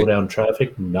 hey, slow Right. down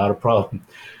traffic, not a problem.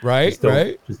 Right.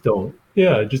 Right. Just don't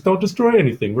destroy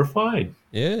anything. We're fine.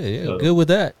 Yeah. Yeah. Uh, Good with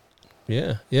that.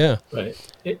 Yeah. Yeah. right.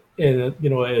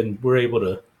 And we're able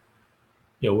to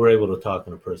talk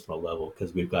on a personal level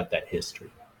because we've got that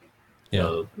history.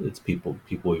 Yeah. It's people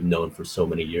we've known for so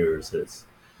many years.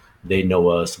 They know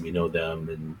us, we know them.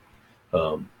 And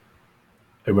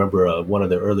I remember one of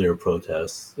the earlier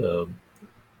protests.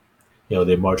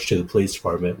 They marched to the police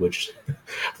department, which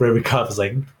for every cop is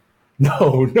like,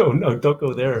 no, no, no, don't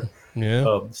go there.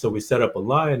 Yeah. So we set up a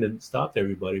line and stopped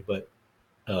everybody. But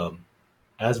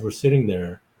as we're sitting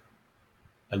there,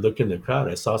 I looked in the crowd.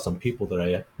 I saw some people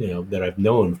that I've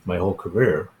known my whole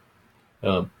career.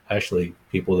 Actually,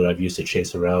 people that I've used to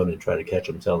chase around and try to catch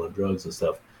them selling drugs and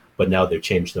stuff. But now they've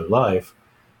changed their life.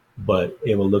 But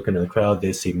able to look into the crowd,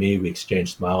 they see me. We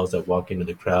exchange smiles. I walk into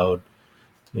the crowd,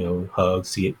 hug,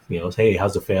 see, hey,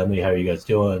 how's the family? How are you guys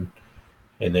doing?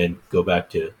 And then go back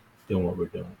to doing what we're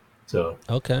doing. So,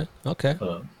 Okay. Okay.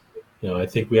 I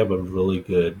think we have a really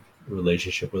good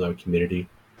relationship with our community,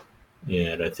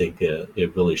 and I think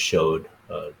it really showed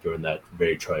during that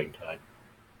very trying time.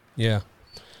 Yeah.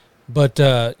 But,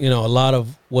 a lot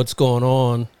of what's going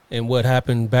on and what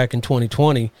happened back in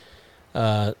 2020,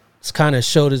 it's kind of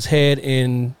showed its head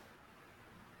in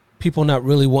people not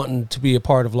really wanting to be a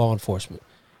part of law enforcement.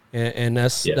 And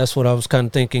that's what I was kind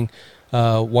of thinking,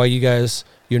 why you guys,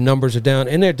 your numbers are down,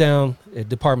 and they're down at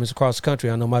departments across the country.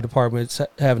 I know my department's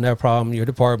having that problem, your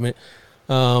department.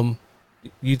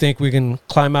 You think we can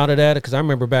climb out of that? Because I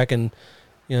remember back in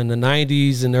the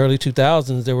 90s and early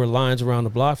 2000s, there were lines around the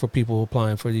block for people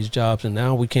applying for these jobs, and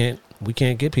now we can't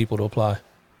get people to apply.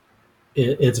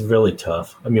 It's really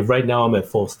tough. I mean, right now I'm at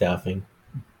full staffing,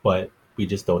 but we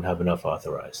just don't have enough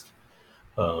authorized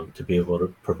to be able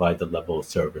to provide the level of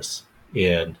service.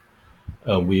 And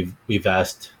we've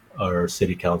asked our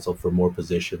city council for more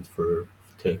positions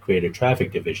to create a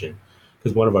traffic division,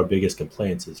 because one of our biggest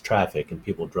complaints is traffic and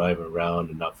people driving around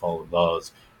and not following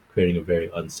laws, creating a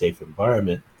very unsafe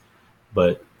environment.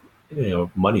 But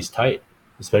money's tight,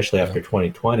 especially after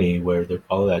 2020, where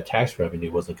all of that tax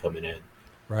revenue wasn't coming in.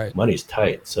 Right. Money's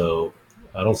tight, so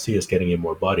I don't see us getting any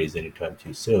more bodies anytime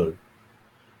too soon.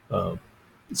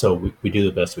 So we do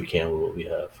the best we can with what we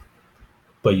have.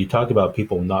 But you talk about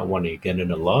people not wanting to get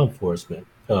into law enforcement.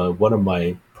 One of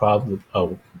my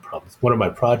one of my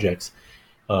projects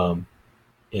in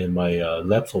my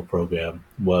LEPSL program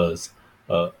was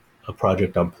a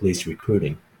project on police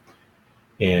recruiting.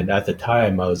 And at the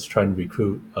time, I was trying to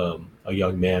recruit a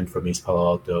young man from East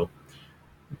Palo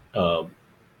Alto.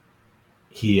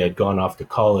 He had gone off to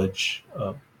college.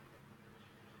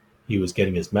 He was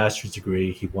getting his master's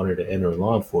degree. He wanted to enter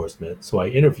law enforcement. So I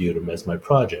interviewed him as my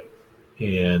project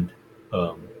and,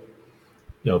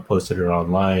 posted it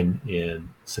online and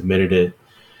submitted it.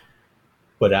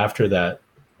 But after that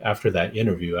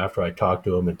interview, after I talked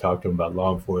to him about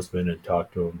law enforcement and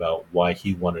talked to him about why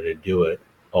he wanted to do it,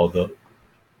 although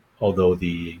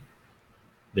the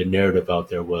narrative out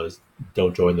there was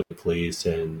don't join the police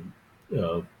and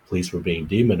police were being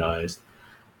demonized,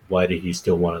 why did he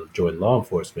still want to join law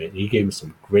enforcement? And he gave me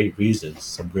some great reasons,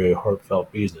 some very heartfelt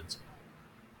reasons.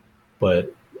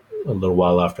 But a little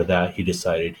while after that, he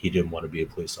decided he didn't want to be a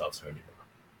police officer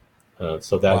anymore.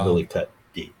 So that really cut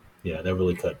deep. Yeah, that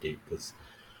really cut deep, because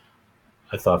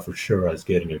I thought for sure I was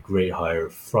getting a great hire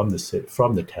from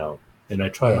the town, and I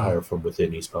try to hire from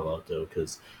within East Palo Alto,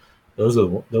 because those are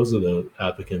the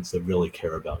applicants that really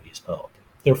care about East Palo Alto.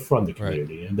 They're from the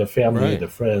community and their family and their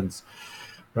friends,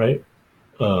 right?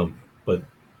 But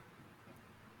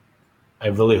I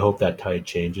really hope that tide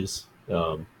changes.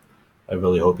 I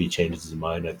really hope he changes his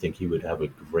mind. I think he would have a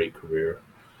great career,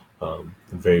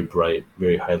 very bright,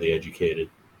 very highly educated,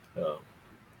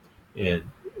 and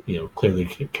clearly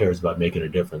cares about making a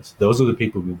difference. Those are the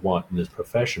people we want in this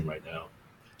profession right now.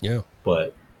 Yeah.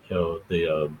 But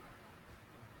the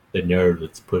narrative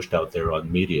that's pushed out there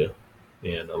on media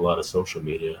and a lot of social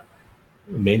media,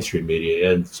 mainstream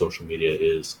media and social media,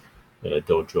 is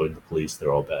don't join the police.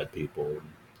 They're all bad people.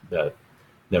 And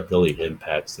that really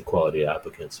impacts the quality of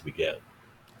applicants we get.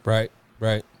 Right.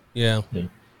 Yeah.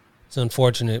 It's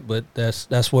unfortunate, but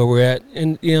that's where we're at.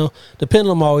 And the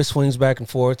pendulum always swings back and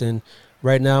forth, and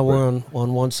right now we're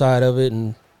on one side of it,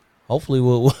 and hopefully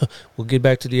we'll get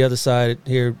back to the other side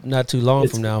here not too long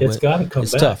from now. It's but got to come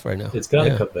it's back. tough right now. It's got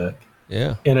to come back.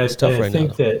 Yeah. And It's tough I right now,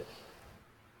 think though. that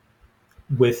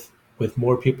with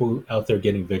more people out there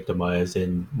getting victimized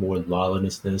and more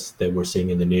lawlessness that we're seeing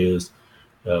in the news,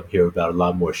 hear about a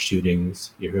lot more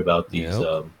shootings. You hear about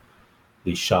Yep.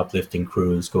 these shoplifting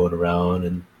crews going around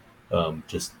and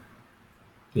just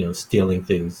stealing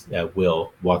things at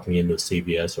will, walking into a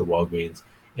CVS or Walgreens,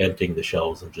 emptying the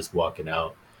shelves and just walking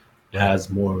out. Right. As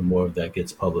more and more of that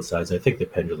gets publicized, I think the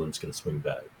pendulum's going to swing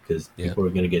back because Yep. people are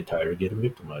going to get tired of getting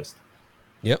victimized,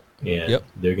 Yep. and Yep.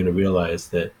 they're going to realize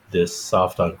that this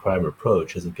soft on crime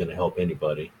approach isn't going to help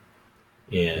anybody.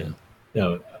 Yeah.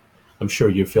 And I'm sure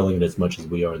you're feeling it as much as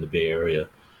we are in the Bay Area.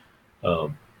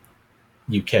 Um,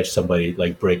 you catch somebody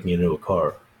like breaking into a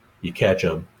car, you catch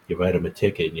them, you write them a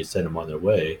ticket, and you send them on their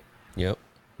way. Yep.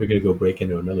 They're going to go break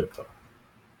into another car.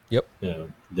 Yep.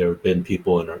 There have been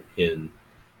people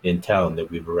in town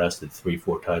that we've arrested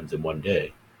 3-4 times in one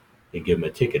day and give them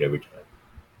a ticket every time.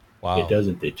 It Wow.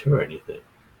 doesn't deter anything.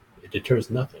 It deters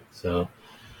nothing. So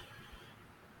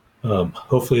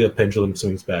hopefully the pendulum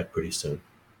swings back pretty soon.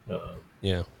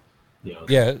 Yeah. You know,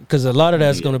 Yeah, because a lot of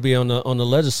that's the- going to be on the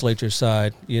legislature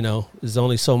side. There's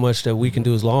only so much that we can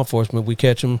do as law enforcement. We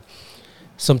catch them.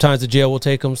 Sometimes the jail will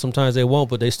take them. Sometimes they won't,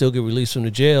 but they still get released from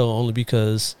the jail only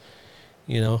because,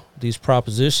 these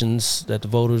propositions that the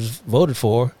voters voted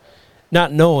for,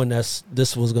 not knowing this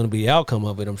was going to be the outcome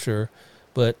of it, I'm sure.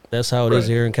 But that's how it is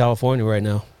Right. here in California right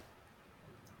now.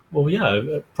 Well,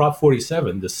 yeah, Prop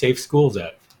 47, the Safe Schools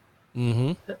Act.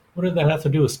 Mm-hmm. What did that have to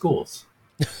do with schools?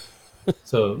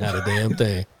 So Not a damn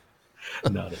thing.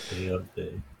 not a damn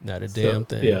thing. Not a So, damn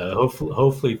thing. Yeah,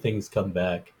 hopefully things come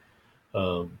back.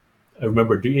 I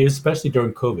remember, especially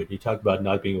during COVID, you talked about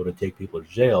not being able to take people to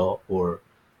jail or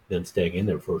them staying in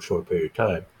there for a short period of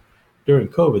time. During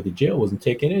COVID, the jail wasn't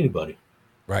taking anybody.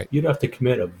 Right. You'd have to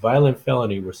commit a violent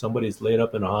felony where somebody's laid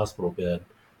up in a hospital bed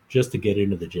just to get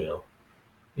into the jail,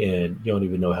 and you don't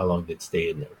even know how long they'd stay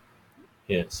in there.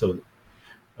 And so,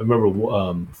 I remember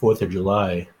 4th of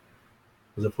July.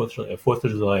 Was it 4th of July? 4th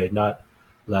of July, not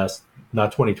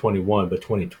 2021, but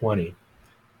 2020.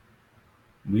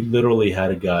 We literally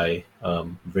had a guy,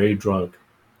 very drunk,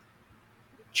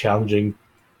 challenging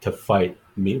to fight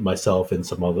myself, and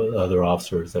some other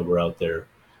officers that were out there.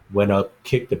 Went up,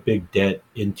 kicked a big dent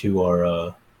into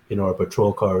our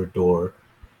patrol car door,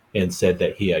 and said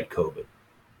that he had COVID.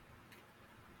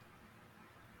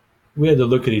 We had to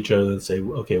look at each other and say,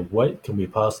 okay, what can we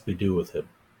possibly do with him?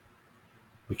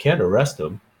 We can't arrest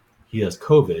him. He has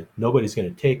COVID. Nobody's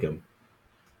going to take him.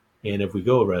 And if we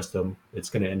go arrest him, it's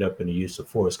going to end up in a use of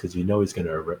force because he's going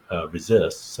to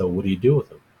resist. So what do you do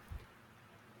with him?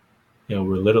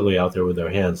 We're literally out there with our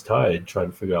hands tied,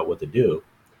 trying to figure out what to do.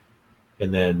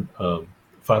 And then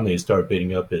finally, he started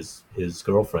beating up his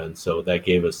girlfriend. So that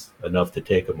gave us enough to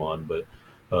take him on. But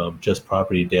just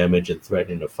property damage and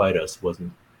threatening to fight us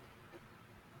wasn't.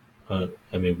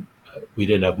 We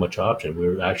didn't have much option. We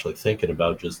were actually thinking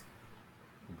about just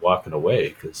walking away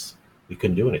because we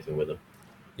couldn't do anything with him.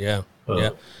 Yeah. Uh, Yeah.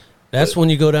 That's when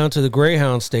you go down to the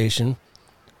Greyhound station,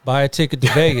 buy a ticket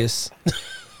to Vegas.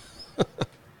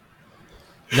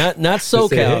 Not SoCal.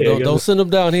 say, hey, Don't send them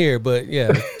down here, but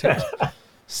yeah,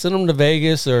 send them to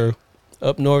Vegas or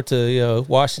up north to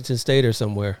Washington State or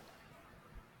somewhere.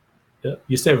 Yeah.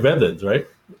 You said Redlands, right?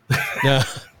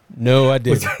 No, I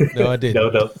didn't. No, I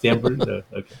didn't. No, Sanford? No,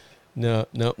 okay. No,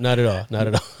 not at all. Not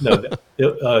at all.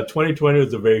 No, 2020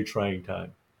 was a very trying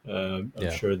time. I'm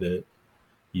Yeah. sure that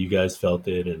you guys felt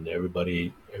it, and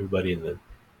everybody in the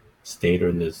state or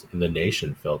in the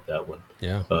nation felt that one.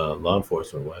 Yeah. Law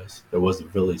enforcement wise, there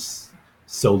wasn't really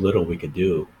so little we could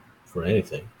do for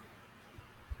anything.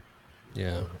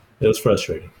 Yeah. It was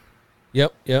frustrating.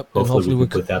 Yep. And Hopefully we we're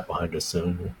can put that behind us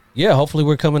soon. yeah. Hopefully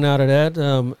we're coming out of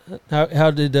that.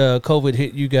 How did COVID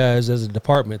hit you guys as a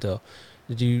department though?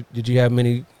 Did you have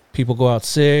many people go out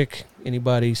sick?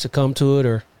 Anybody succumb to it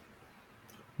or?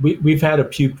 We've had a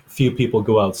few people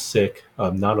go out sick.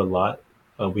 Not a lot.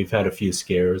 We've had a few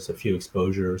scares, a few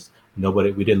exposures.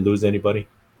 We didn't lose anybody.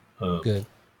 Good.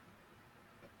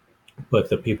 But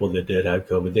the people that did have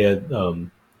COVID, they had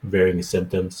varying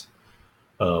symptoms.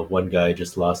 One guy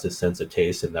just lost his sense of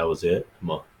taste, and that was it.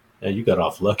 And you got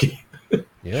off lucky.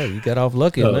 Yeah, you got off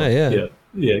lucky on that. Yeah.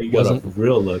 Yeah, you got off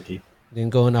real lucky.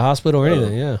 Didn't go in the hospital or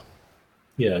anything. Yeah.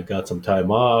 Yeah, got some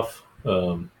time off.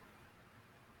 Had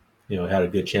a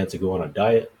good chance to go on a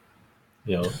diet.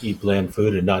 Eat bland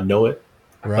food and not know it.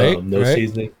 Right. No right.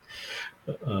 seasoning.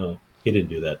 He didn't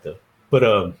do that though. But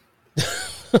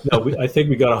no, I think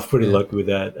we got off pretty lucky with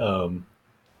that.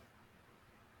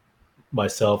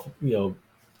 Myself,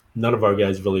 none of our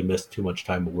guys really missed too much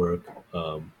time at work.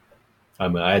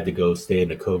 I had to go stay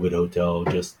in a COVID hotel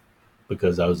just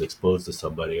because I was exposed to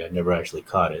somebody. I never actually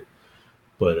caught it,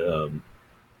 but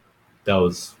that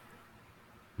was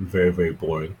very, very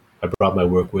boring. I brought my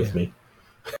work with me.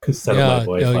 Set up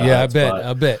my Wi-Fi hotspot.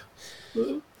 I bet.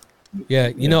 Yeah,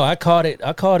 you know, I caught it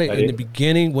in the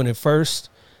beginning when it first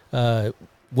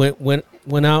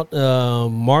went out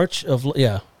March of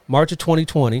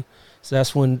 2020. So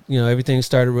that's when, you know, everything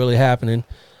started really happening.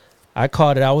 I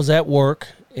caught it. I was at work,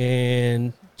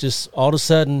 and just all of a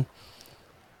sudden,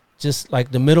 just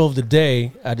like the middle of the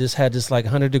day, I just had this like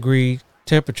 100-degree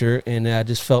temperature, and I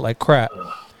just felt like crap.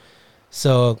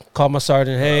 So called my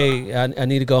sergeant. Hey, I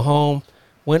need to go home.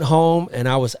 Went home, and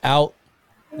I was out.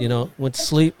 You know, went to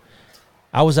sleep.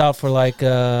 I was out for like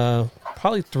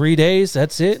probably 3 days.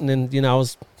 That's it, and then, you know, I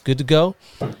was good to go.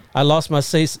 I lost my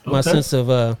sense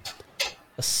of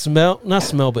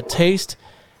taste.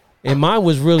 And mine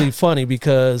was really funny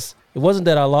because it wasn't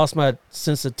that I lost my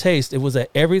sense of taste. It was that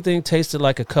everything tasted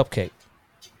like a cupcake.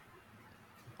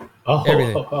 Oh,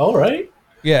 everything. All right.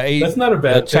 Yeah, that's not a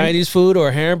bad thing. Chinese food or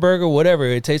a hamburger, whatever.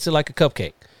 It tasted like a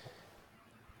cupcake.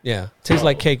 Yeah, tastes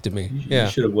like cake to me. You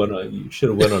should have went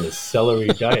on a celery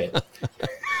diet.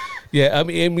 Yeah, I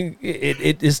mean,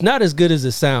 it's not as good as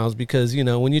it sounds because, you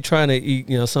know, when you're trying to eat,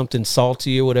 you know, something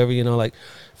salty or whatever, you know, like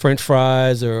French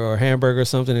fries or hamburger or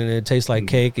something, and it tastes like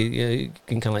cake, you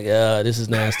can kind of like, this is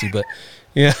nasty. But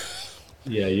yeah,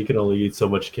 yeah, you can only eat so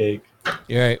much cake.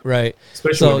 Right.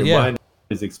 Especially when your mind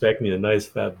is expecting a nice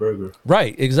fat burger.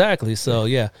 Right, exactly. So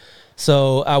yeah,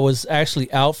 so I was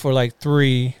actually out for like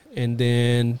 3, and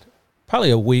then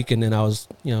probably a week, and then I was,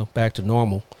 you know, back to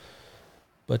normal.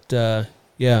 But I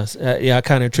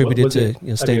kind of attributed to, you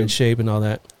know, staying in shape and all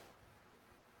that.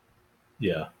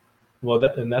 Yeah, well,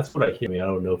 that's what I hear. I mean, I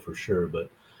don't know for sure, but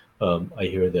I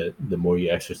hear that the more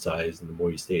you exercise and the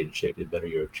more you stay in shape, the better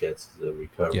your chances of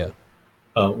recovery. Yeah.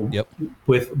 Yep.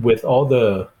 With all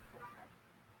the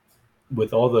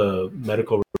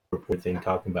medical report thing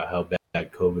talking about how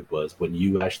bad COVID was, when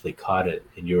you actually caught it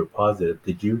and you were positive,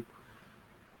 did you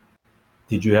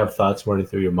have thoughts running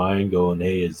through your mind going,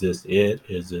 hey, is this it?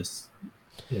 Is this,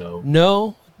 you know?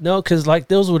 No, because like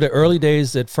those were the early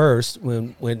days at first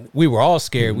when we were all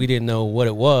scared. We didn't know what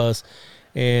it was,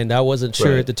 and I wasn't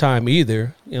sure at the time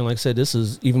either. You know, like I said, this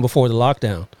is even before the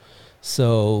lockdown.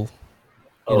 So,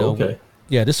 you know, okay.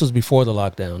 Yeah, this was before the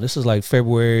lockdown. This is like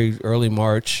February, early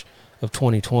March of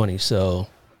 2020. So,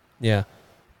 yeah.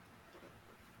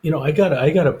 You know, I got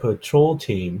a patrol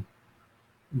team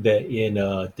that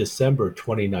in December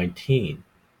 2019,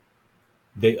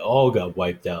 they all got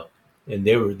wiped out, and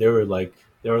they were like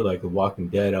The Walking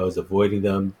Dead. I was avoiding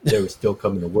them. They were still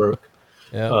coming to work,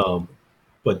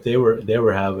 but they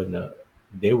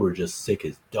were just sick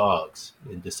as dogs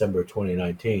in December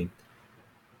 2019,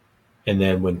 and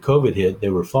then when COVID hit, they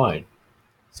were fine.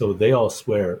 So they all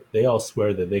swear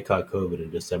that they caught COVID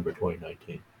in December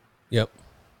 2019. Yep.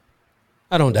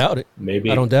 I don't doubt it. Maybe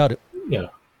I don't doubt it. Yeah.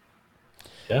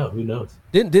 Yeah, who knows?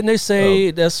 Didn't they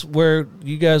say that's where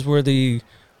you guys were the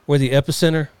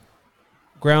epicenter,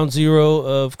 ground zero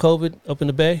of COVID up in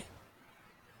the Bay?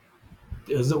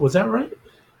 Was that right?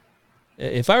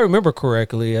 If I remember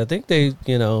correctly, I think they,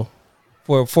 you know,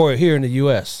 for here in the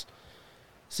U.S.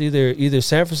 It's either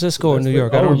San Francisco or New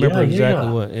York. I don't remember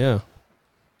exactly what. Yeah.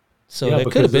 So it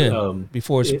could have been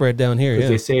before it spread down here. Yeah.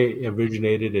 They say it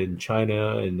originated in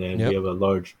China, and then we have a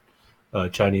large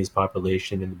Chinese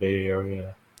population in the Bay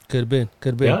Area. Could have been.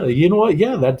 Yeah, you know what?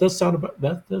 Yeah, that does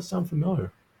sound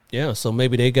familiar. Yeah, so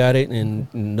maybe they got it,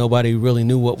 and nobody really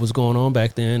knew what was going on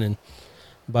back then. And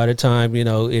by the time, you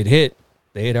know, it hit,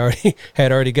 they had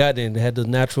already gotten it and had the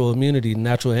natural immunity,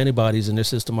 natural antibodies in their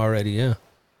system already. Yeah.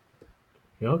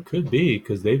 You know, it could be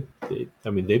because they've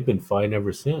been fine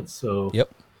ever since. So yep.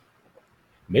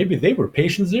 Maybe they were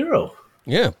patient zero.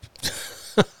 Yeah.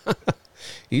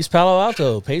 East Palo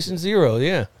Alto, patient zero.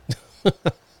 Yeah.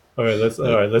 All right, let's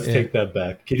take that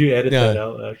back. Could you edit that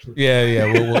out? Actually.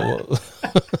 Yeah. We'll.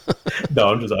 No,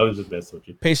 I was just messing with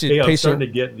you. I'm starting to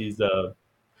get these 2000.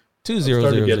 I'm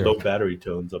starting to get low battery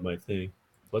tones on my thing.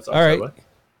 All right.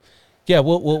 Yeah,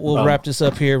 we'll wrap this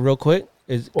up here real quick.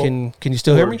 Can you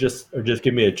still hear me? Just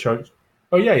give me a chance.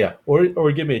 Oh yeah.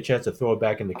 Or give me a chance to throw it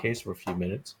back in the case for a few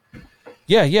minutes.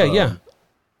 Yeah.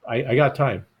 I got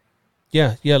time.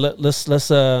 Yeah. Let's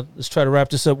try to wrap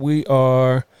this up. We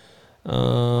are,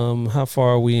 how far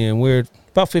are we in? We're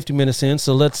about 50 minutes in.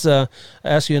 So let's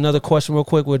ask you another question real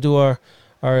quick. We'll do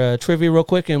our trivia real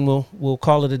quick, and we'll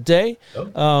call it a day.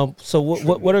 So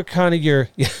what are kind of your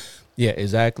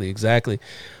exactly.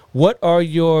 What are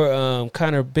your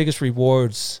kind of biggest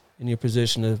rewards in your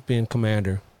position of being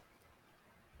commander?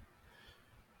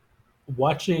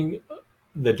 Watching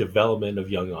the development of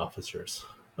young officers,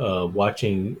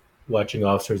 watching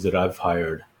officers that I've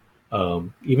hired.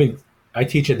 Even I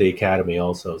teach at the academy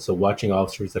also, so watching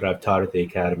officers that I've taught at the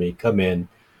academy come in,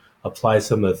 apply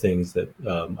some of the things that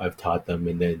I've taught them,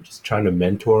 and then just trying to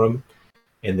mentor them,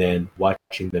 and then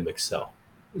watching them excel.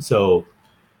 So,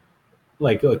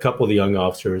 like a couple of the young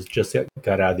officers just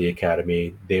got out of the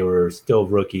academy. They were still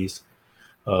rookies,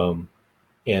 um,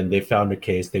 and they found a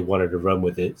case. They wanted to run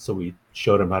with it, so we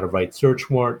showed them how to write search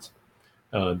warrants.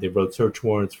 They wrote search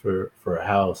warrants for a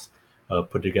house,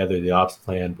 put together the ops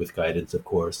plan with guidance, of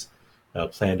course,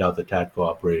 planned out the tactical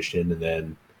operation, and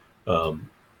then um,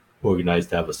 organized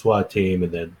to have a SWAT team,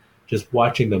 and then just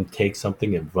watching them take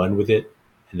something and run with it,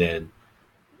 and then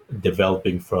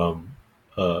developing from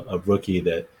a rookie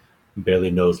that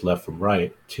barely knows left from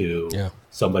right to Yeah.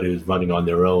 somebody who's running on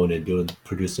their own and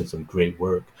producing some great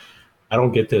work. I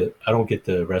don't get to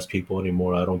arrest people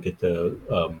anymore. I don't get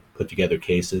to put together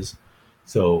cases.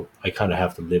 So I kind of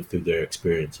have to live through their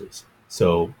experiences.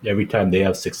 So every time they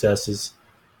have successes,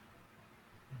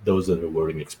 those are the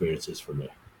rewarding experiences for me.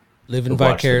 Living To watch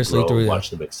them vicariously grow, through them. watch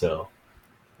them excel.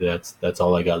 That's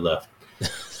all I got left.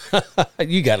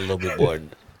 You got a little bit more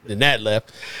than that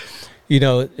left. You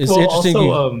know, it's Well, interesting.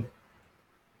 also,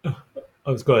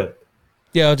 let's go ahead.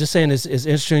 Yeah, I was just saying it's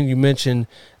interesting you mentioned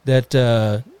that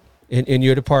in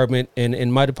your department and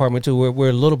in my department too, we're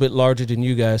a little bit larger than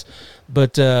you guys,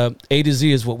 but A to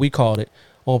Z is what we called it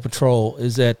on patrol,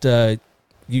 is that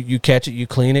you catch it, you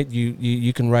clean it,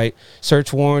 you can write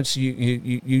search warrants,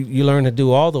 you learn to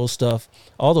do all those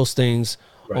things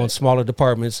on Right. smaller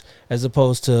departments as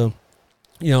opposed to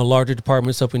larger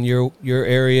departments up in your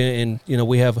area. And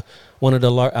we have one of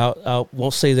the I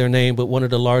won't say their name, but one of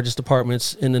the largest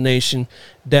departments in the nation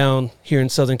down here in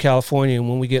Southern California. And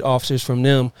when we get officers from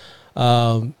them,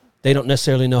 they don't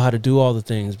necessarily know how to do all the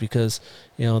things because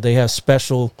they have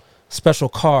special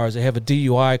cars. They have a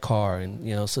DUI car,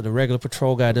 and so the regular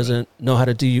patrol guy doesn't know how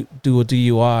to do a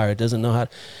DUI, or doesn't know how.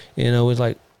 It's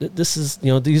like this is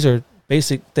these are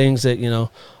basic things that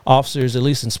officers, at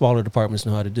least in smaller departments,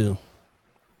 know how to do.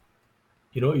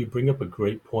 You bring up a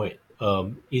great point.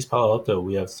 East Palo Alto,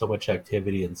 we have so much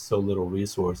activity and so little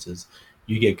resources.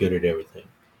 You get good at everything,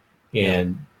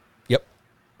 and Yep.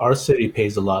 our city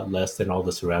pays a lot less than all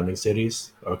the surrounding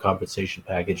cities. Our compensation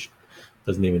package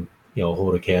doesn't even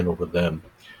hold a candle with them.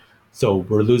 So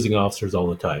we're losing officers all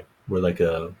the time. We're like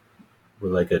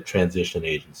a transition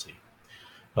agency.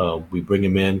 We bring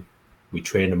them in, we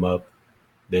train them up,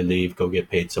 they leave, go get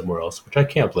paid somewhere else, which I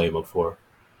can't blame them for.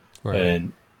 Right.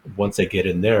 And once they get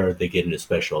in there, they get into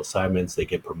special assignments, they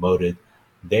get promoted,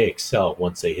 they excel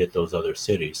once they hit those other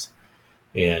cities.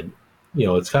 And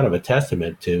it's kind of a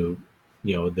testament to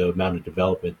the amount of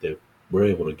development that we're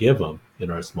able to give them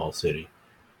in our small city,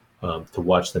 to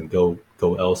watch them go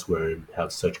elsewhere and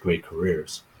have such great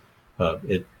careers.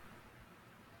 I'd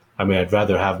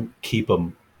rather keep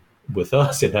them with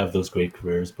us and have those great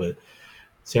careers, but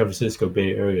San Francisco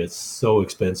Bay Area, it's so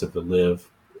expensive to live,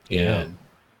 Yeah.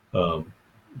 and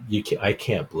I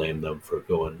can't blame them for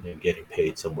going and getting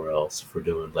paid somewhere else for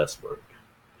doing less work.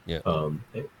 Yeah.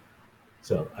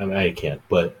 So I can't,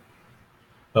 but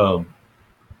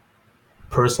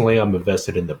personally, I'm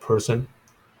invested in the person.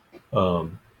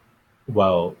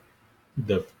 While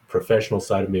the professional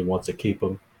side of me wants to keep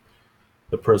them,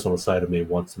 the personal side of me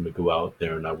wants them to go out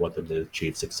there, and I want them to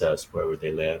achieve success wherever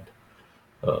they land.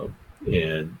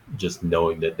 And just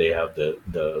knowing that they have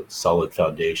the solid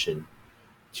foundation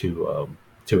to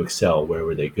excel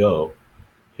wherever they go,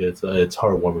 it's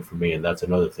heartwarming for me, and that's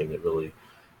another thing that really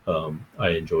I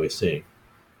enjoy seeing.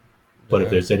 But if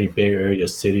there's any Bay Area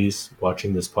cities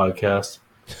watching this podcast,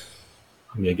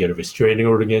 I'm gonna get a restraining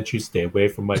order against you. Stay away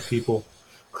from my people.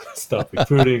 Stop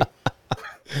recruiting.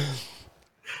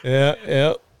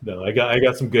 Yeah. No, I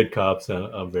got some good cops.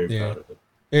 I'm very proud of it.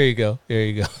 There you go.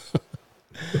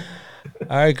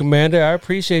 All right, Commander. I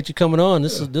appreciate you coming on.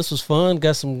 This was fun.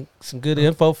 Got some good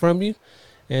info from you,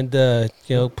 and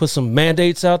put some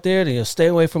mandates out there to stay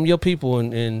away from your people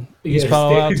in East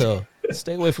Palo Alto.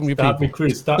 Stay away from your Stop people.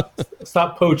 recruiting.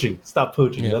 Stop poaching. Stop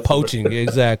poaching. Yeah, That's poaching.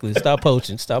 Exactly. Stop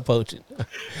poaching.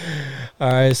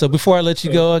 All right. So before I let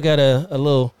you go, I got a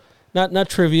little, not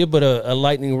trivia, but a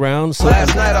lightning round. So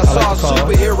Last night I saw a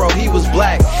superhero, he was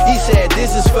black. He said,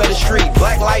 "This is for the street.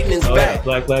 Black Lightning's back." Yeah,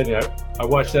 Black Lightning. I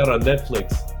watched that on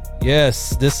Netflix.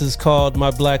 Yes, this is called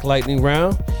my Black Lightning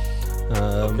round.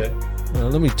 Okay.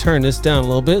 Let me turn this down a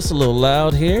little bit. It's a little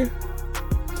loud here.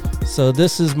 So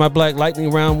this is my Black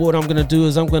Lightning round. What I'm going to do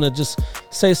is I'm going to just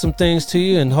say some things to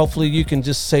you, and hopefully you can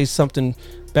just say something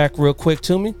back real quick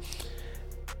to me.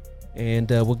 And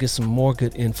we'll get some more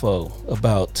good info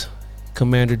about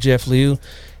Commander Jeff Liu.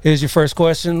 Here's your first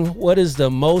question. What is the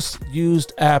most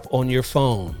used app on your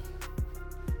phone?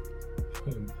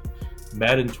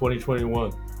 Madden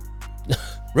 2021.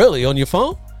 Really? On your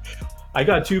phone? I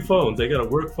got two phones. I got a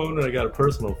work phone and I got a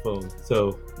personal phone.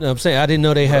 So No, I'm saying I didn't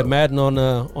know they had Madden on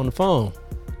the phone.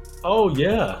 Oh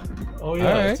yeah.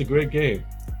 Right. It's a great game.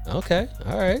 Okay.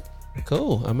 All right.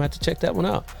 Cool. I'm gonna have to check that one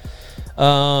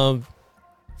out.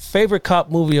 Favorite cop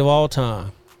movie of all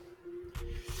time?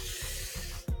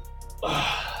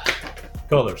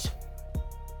 Colors.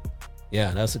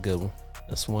 Yeah, that's a good one.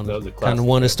 That's one. That was a Kind of classic,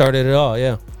 one that right? started it all.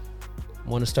 Yeah.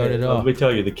 One that started it all. Let me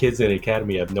tell you, the kids in the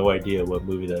academy have no idea what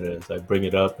movie that is. I bring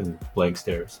it up and blank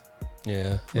stares.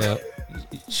 Yeah.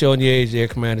 Showing your age there,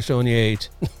 Commander. Showing your age.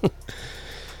 All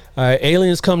right.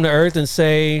 Aliens come to Earth and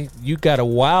say you gotta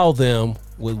wow them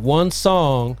with one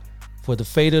song for the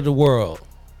fate of the world.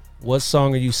 What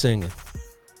song are you singing?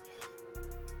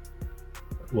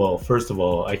 Well, first of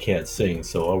all, I can't sing,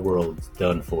 so our world's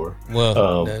done for.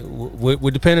 Well,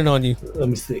 we're depending on you. Let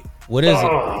me see. What is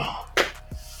it?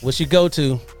 What's your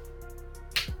go-to?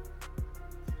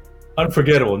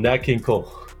 Unforgettable, Nat King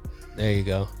Cole. There you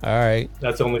go. All right.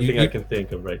 That's the only thing I can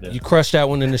think of right now. You crushed that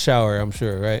one in the shower, I'm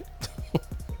sure, right?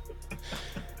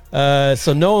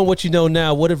 So knowing what you know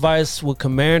now, what advice would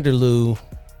Commander Liu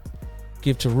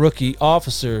give to rookie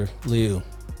officer Liu?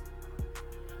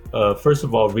 First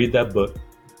of all, read that book,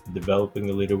 Developing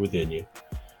the Leader Within You.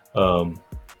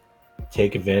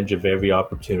 Take advantage of every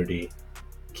opportunity.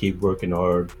 Keep working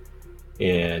hard.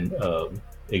 And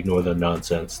ignore the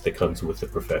nonsense that comes with the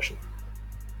profession.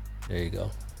 There you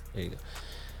go.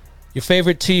 Your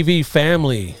favorite TV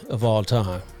family of all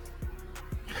time?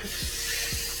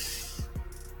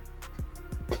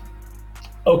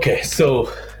 Okay,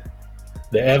 so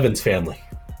the Evans family.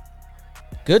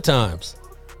 Good Times.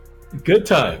 Good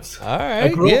Times. All right. I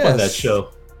grew up on that show.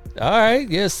 All right.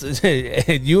 Yes.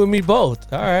 You and me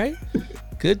both. All right.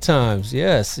 Good Times.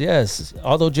 Yes.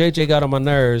 Although JJ got on my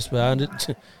nerves,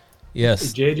 but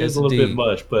yes. JJ's a little bit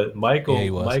much, but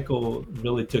Michael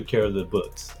really took care of the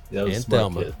books. That was and a smart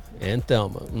Thelma. kid. And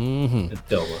Thelma. Mm-hmm. And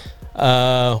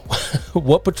Thelma.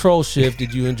 What patrol shift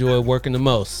did you enjoy working the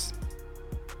most?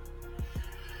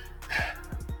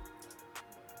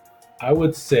 I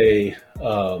would say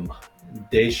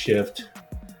day shift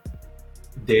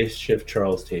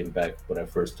Charles team back when I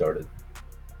first started.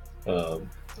 I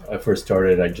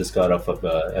just got off of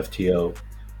FTO.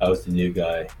 I was the new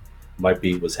guy. My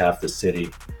beat was half the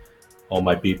city. All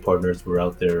my beat partners were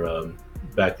out there.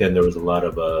 Back then there was a lot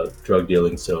of drug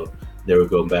dealing, so they were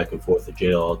going back and forth to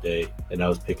jail all day, and I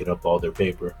was picking up all their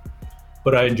paper.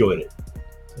 But I enjoyed it.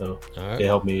 So It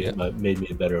helped me, made me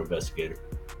a better investigator.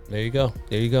 There you go.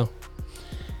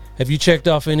 Have you checked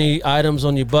off any items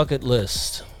on your bucket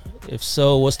list? If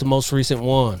so, what's the most recent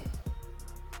one?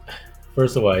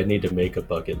 First of all, I need to make a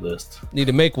bucket list. Need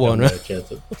to make one, right?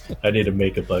 I need to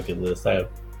make a bucket list. I have.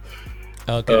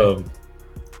 Okay.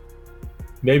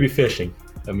 Maybe fishing.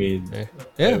 I mean,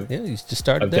 you just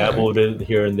started. I've dabbled in it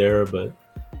here and there, but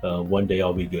one day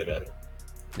I'll be good at it.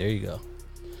 There you go.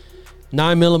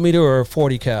 9mm or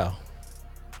 40 cal?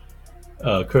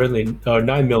 Currently,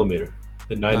 9mm.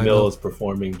 The 9mm is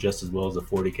performing just as well as a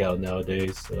 40 cal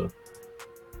nowadays. So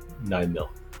 9mm.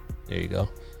 There you go.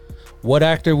 What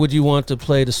actor would you want to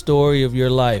play the story of your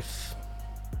life?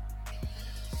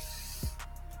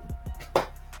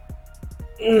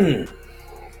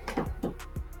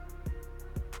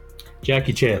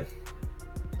 Jackie Chan.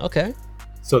 Okay.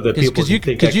 So that people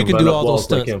think I you can run do up all walls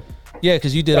those like stunts. him. Yeah,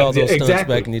 because you did all those stunts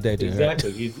back in the day, too.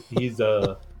 Exactly. Right?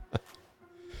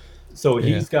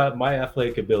 He's got my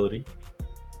athletic ability.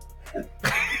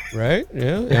 Right?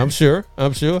 Yeah, I'm sure.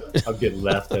 I'm getting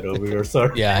laughed at over here.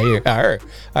 Sorry. Yeah,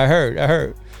 I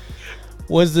heard.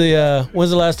 When's the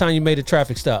last time you made a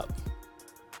traffic stop?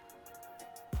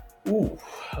 Ooh,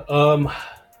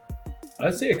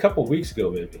 I'd say a couple weeks ago,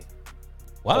 maybe.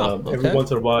 Wow. Okay. Every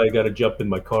once in a while, I got to jump in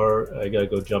my car. I got to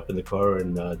go jump in the car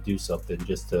and do something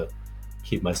just to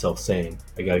keep myself sane.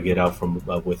 I got to get out from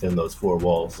within those four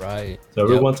walls. Right. So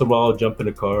every once in a while, I'll jump in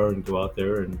the car and go out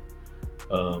there and,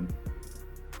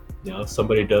 if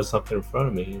somebody does something in front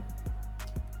of me.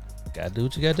 Gotta do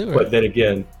what you gotta do. Right? But then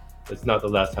again, it's not the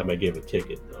last time I gave a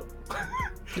ticket, though.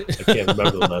 I can't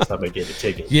remember the last time I gave a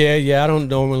ticket. Yeah. I don't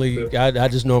normally. I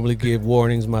just normally give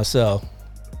warnings myself.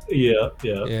 Yeah.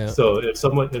 So if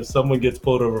someone gets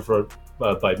pulled over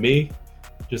by me,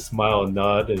 just smile and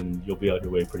nod, and you'll be on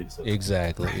your way pretty soon.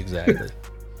 Exactly.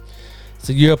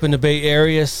 So you're up in the Bay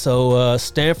Area. So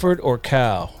Stanford or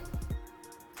Cal?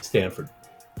 Stanford.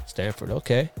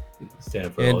 Okay.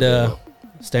 Stanford. And all day long.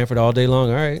 Stanford all day long.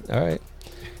 All right.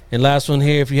 And last one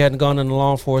here, if you hadn't gone into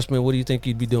law enforcement, what do you think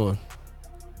you'd be doing?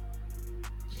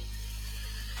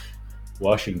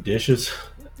 Washing dishes?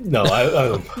 No,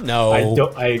 No. I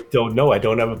don't know. I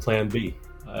don't have a plan B.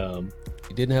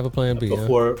 You didn't have a plan B,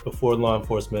 before law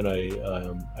enforcement,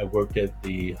 I worked at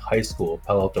the high school,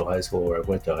 Palo Alto High School, where I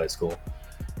went to high school,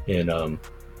 and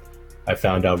I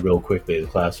found out real quickly the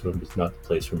classroom is not the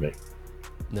place for me.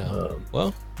 No.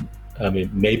 Well, I mean,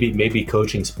 maybe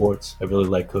coaching sports. I really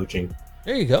like coaching.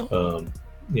 There you go.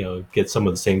 Get some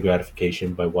of the same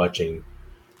gratification by watching,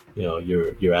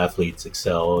 your athletes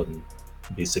excel and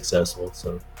be successful.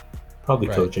 So probably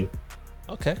coaching.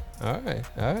 Okay. All right.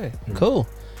 Mm-hmm. Cool.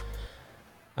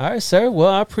 All right, sir. Well,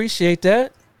 I appreciate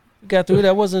that. You got through.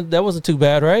 That wasn't too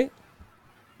bad, right?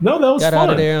 No, that was got fun.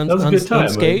 Out of there that was a good time.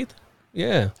 Unscathed.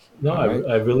 Yeah. No,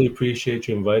 I really appreciate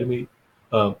you inviting me.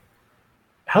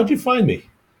 How'd you find me?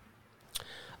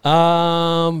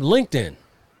 LinkedIn.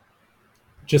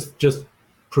 Just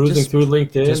cruising through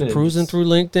LinkedIn. Just cruising through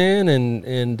LinkedIn,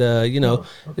 and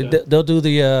okay. They'll do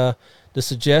the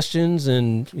suggestions,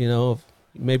 and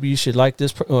maybe you should like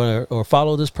this or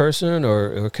follow this person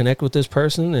or connect with this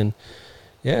person, and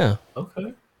yeah.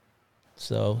 Okay.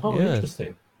 So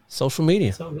interesting. Social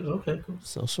media. Okay, cool.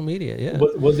 Social media, yeah.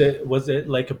 Was it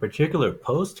like a particular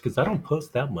post? Because I don't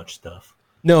post that much stuff.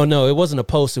 No, it wasn't a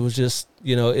post. It was just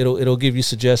it'll give you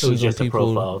suggestions on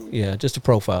people. A profile. Yeah, just a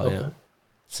profile. Okay. Yeah.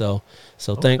 So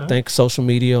thank social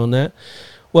media on that.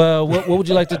 Well, what would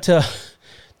you like to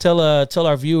tell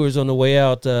our viewers on the way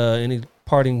out? Any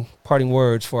parting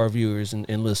words for our viewers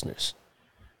and listeners?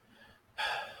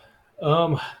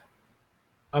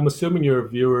 I'm assuming your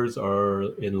viewers are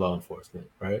in law enforcement,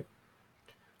 right?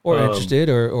 Or interested,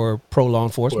 or pro law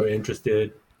enforcement. Or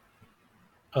interested.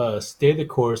 Stay the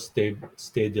course,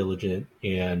 stay diligent,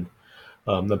 and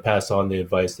then pass on the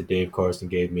advice that Dave Carson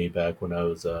gave me back when I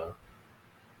was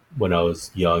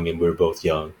young, and we were both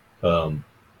young.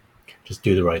 Just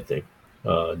do the right thing.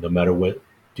 No matter what,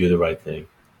 do the right thing.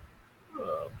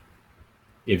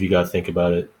 If you got to think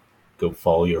about it, go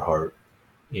follow your heart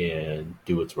and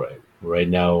do what's right. Right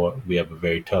now, we have a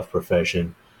very tough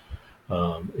profession.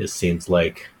 It seems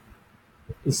like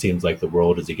the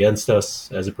world is against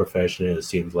us as a profession. It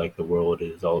seems like the world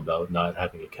is all about not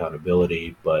having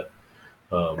accountability, but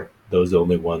those are the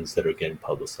only ones that are getting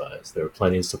publicized. There are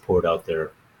plenty of support out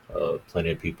there,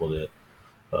 plenty of people that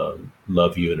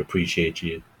love you and appreciate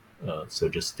you. So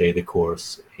just stay the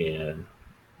course, and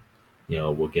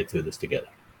we'll get through this together.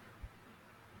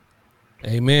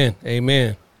 Amen.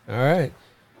 All right,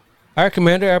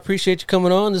 Commander. I appreciate you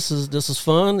coming on. This is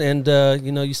fun, and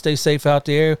you stay safe out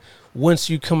there. Once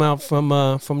you come out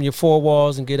from your four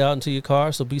walls and get out into your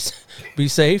car, so be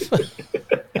safe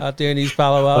out there in East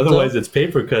Palo Alto. Otherwise, it's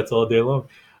paper cuts all day long.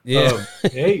 Yeah.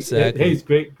 Hey, exactly. Hey, it's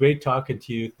great talking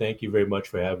to you. Thank you very much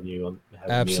for having me on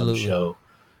the show.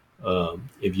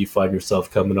 If you find yourself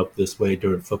coming up this way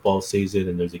during football season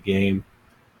and there's a game,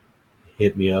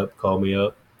 hit me up, call me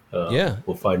up.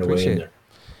 We'll find a way in there.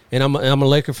 And I'm a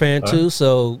Laker fan too,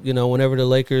 so whenever the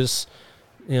Lakers,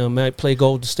 might play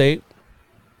Golden State,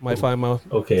 might find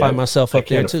myself up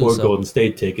there too. I can't afford Golden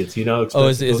State tickets.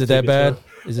 Is it that bad?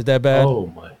 Is it that bad? Oh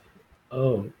my!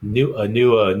 Oh,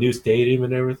 new stadium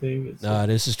and everything.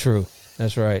 This is true.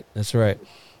 That's right. All right.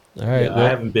 Yeah, I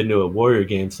haven't been to a Warrior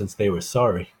game since they were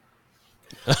sorry.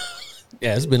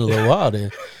 Yeah, it's been a little while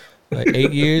then. Like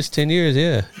 8 years, 10 years.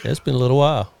 Yeah, it's been a little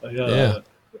while. Yeah.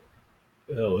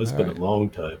 Oh, it's been a long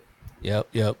time. Yep.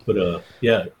 But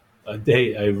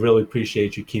Dave, I really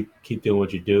appreciate you. Keep doing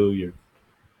what you do.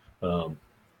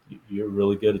 You're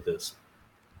really good at this.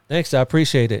 Thanks. I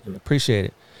appreciate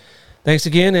it. Thanks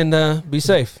again, and be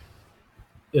safe.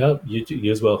 Yeah, you too.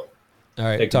 You as well. All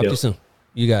right. Talk to you soon.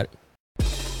 You got it.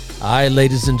 All right,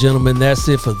 ladies and gentlemen, that's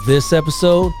it for this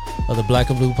episode of the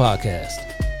Black and Blue Podcast.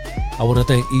 I want to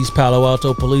thank East Palo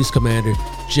Alto Police Commander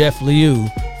Jeff Liu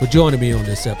for joining me on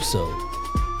this episode.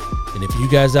 And if you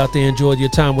guys out there enjoyed your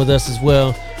time with us as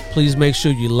well, please make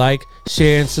sure you like,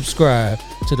 share, and subscribe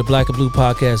to the Black and Blue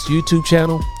Podcast YouTube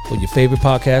channel or your favorite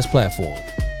podcast platform.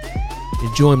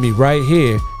 And join me right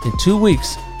here in 2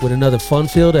 weeks with another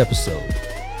fun-filled episode.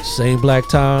 Same black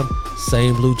time,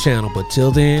 same blue channel. But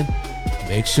till then,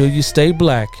 make sure you stay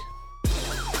black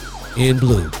in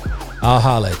blue. I'll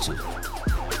holla at you.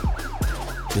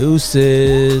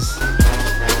 Deuces.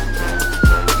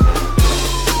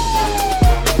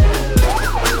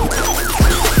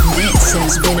 This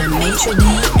has been a Maitre D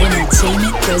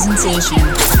Entertainment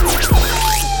presentation.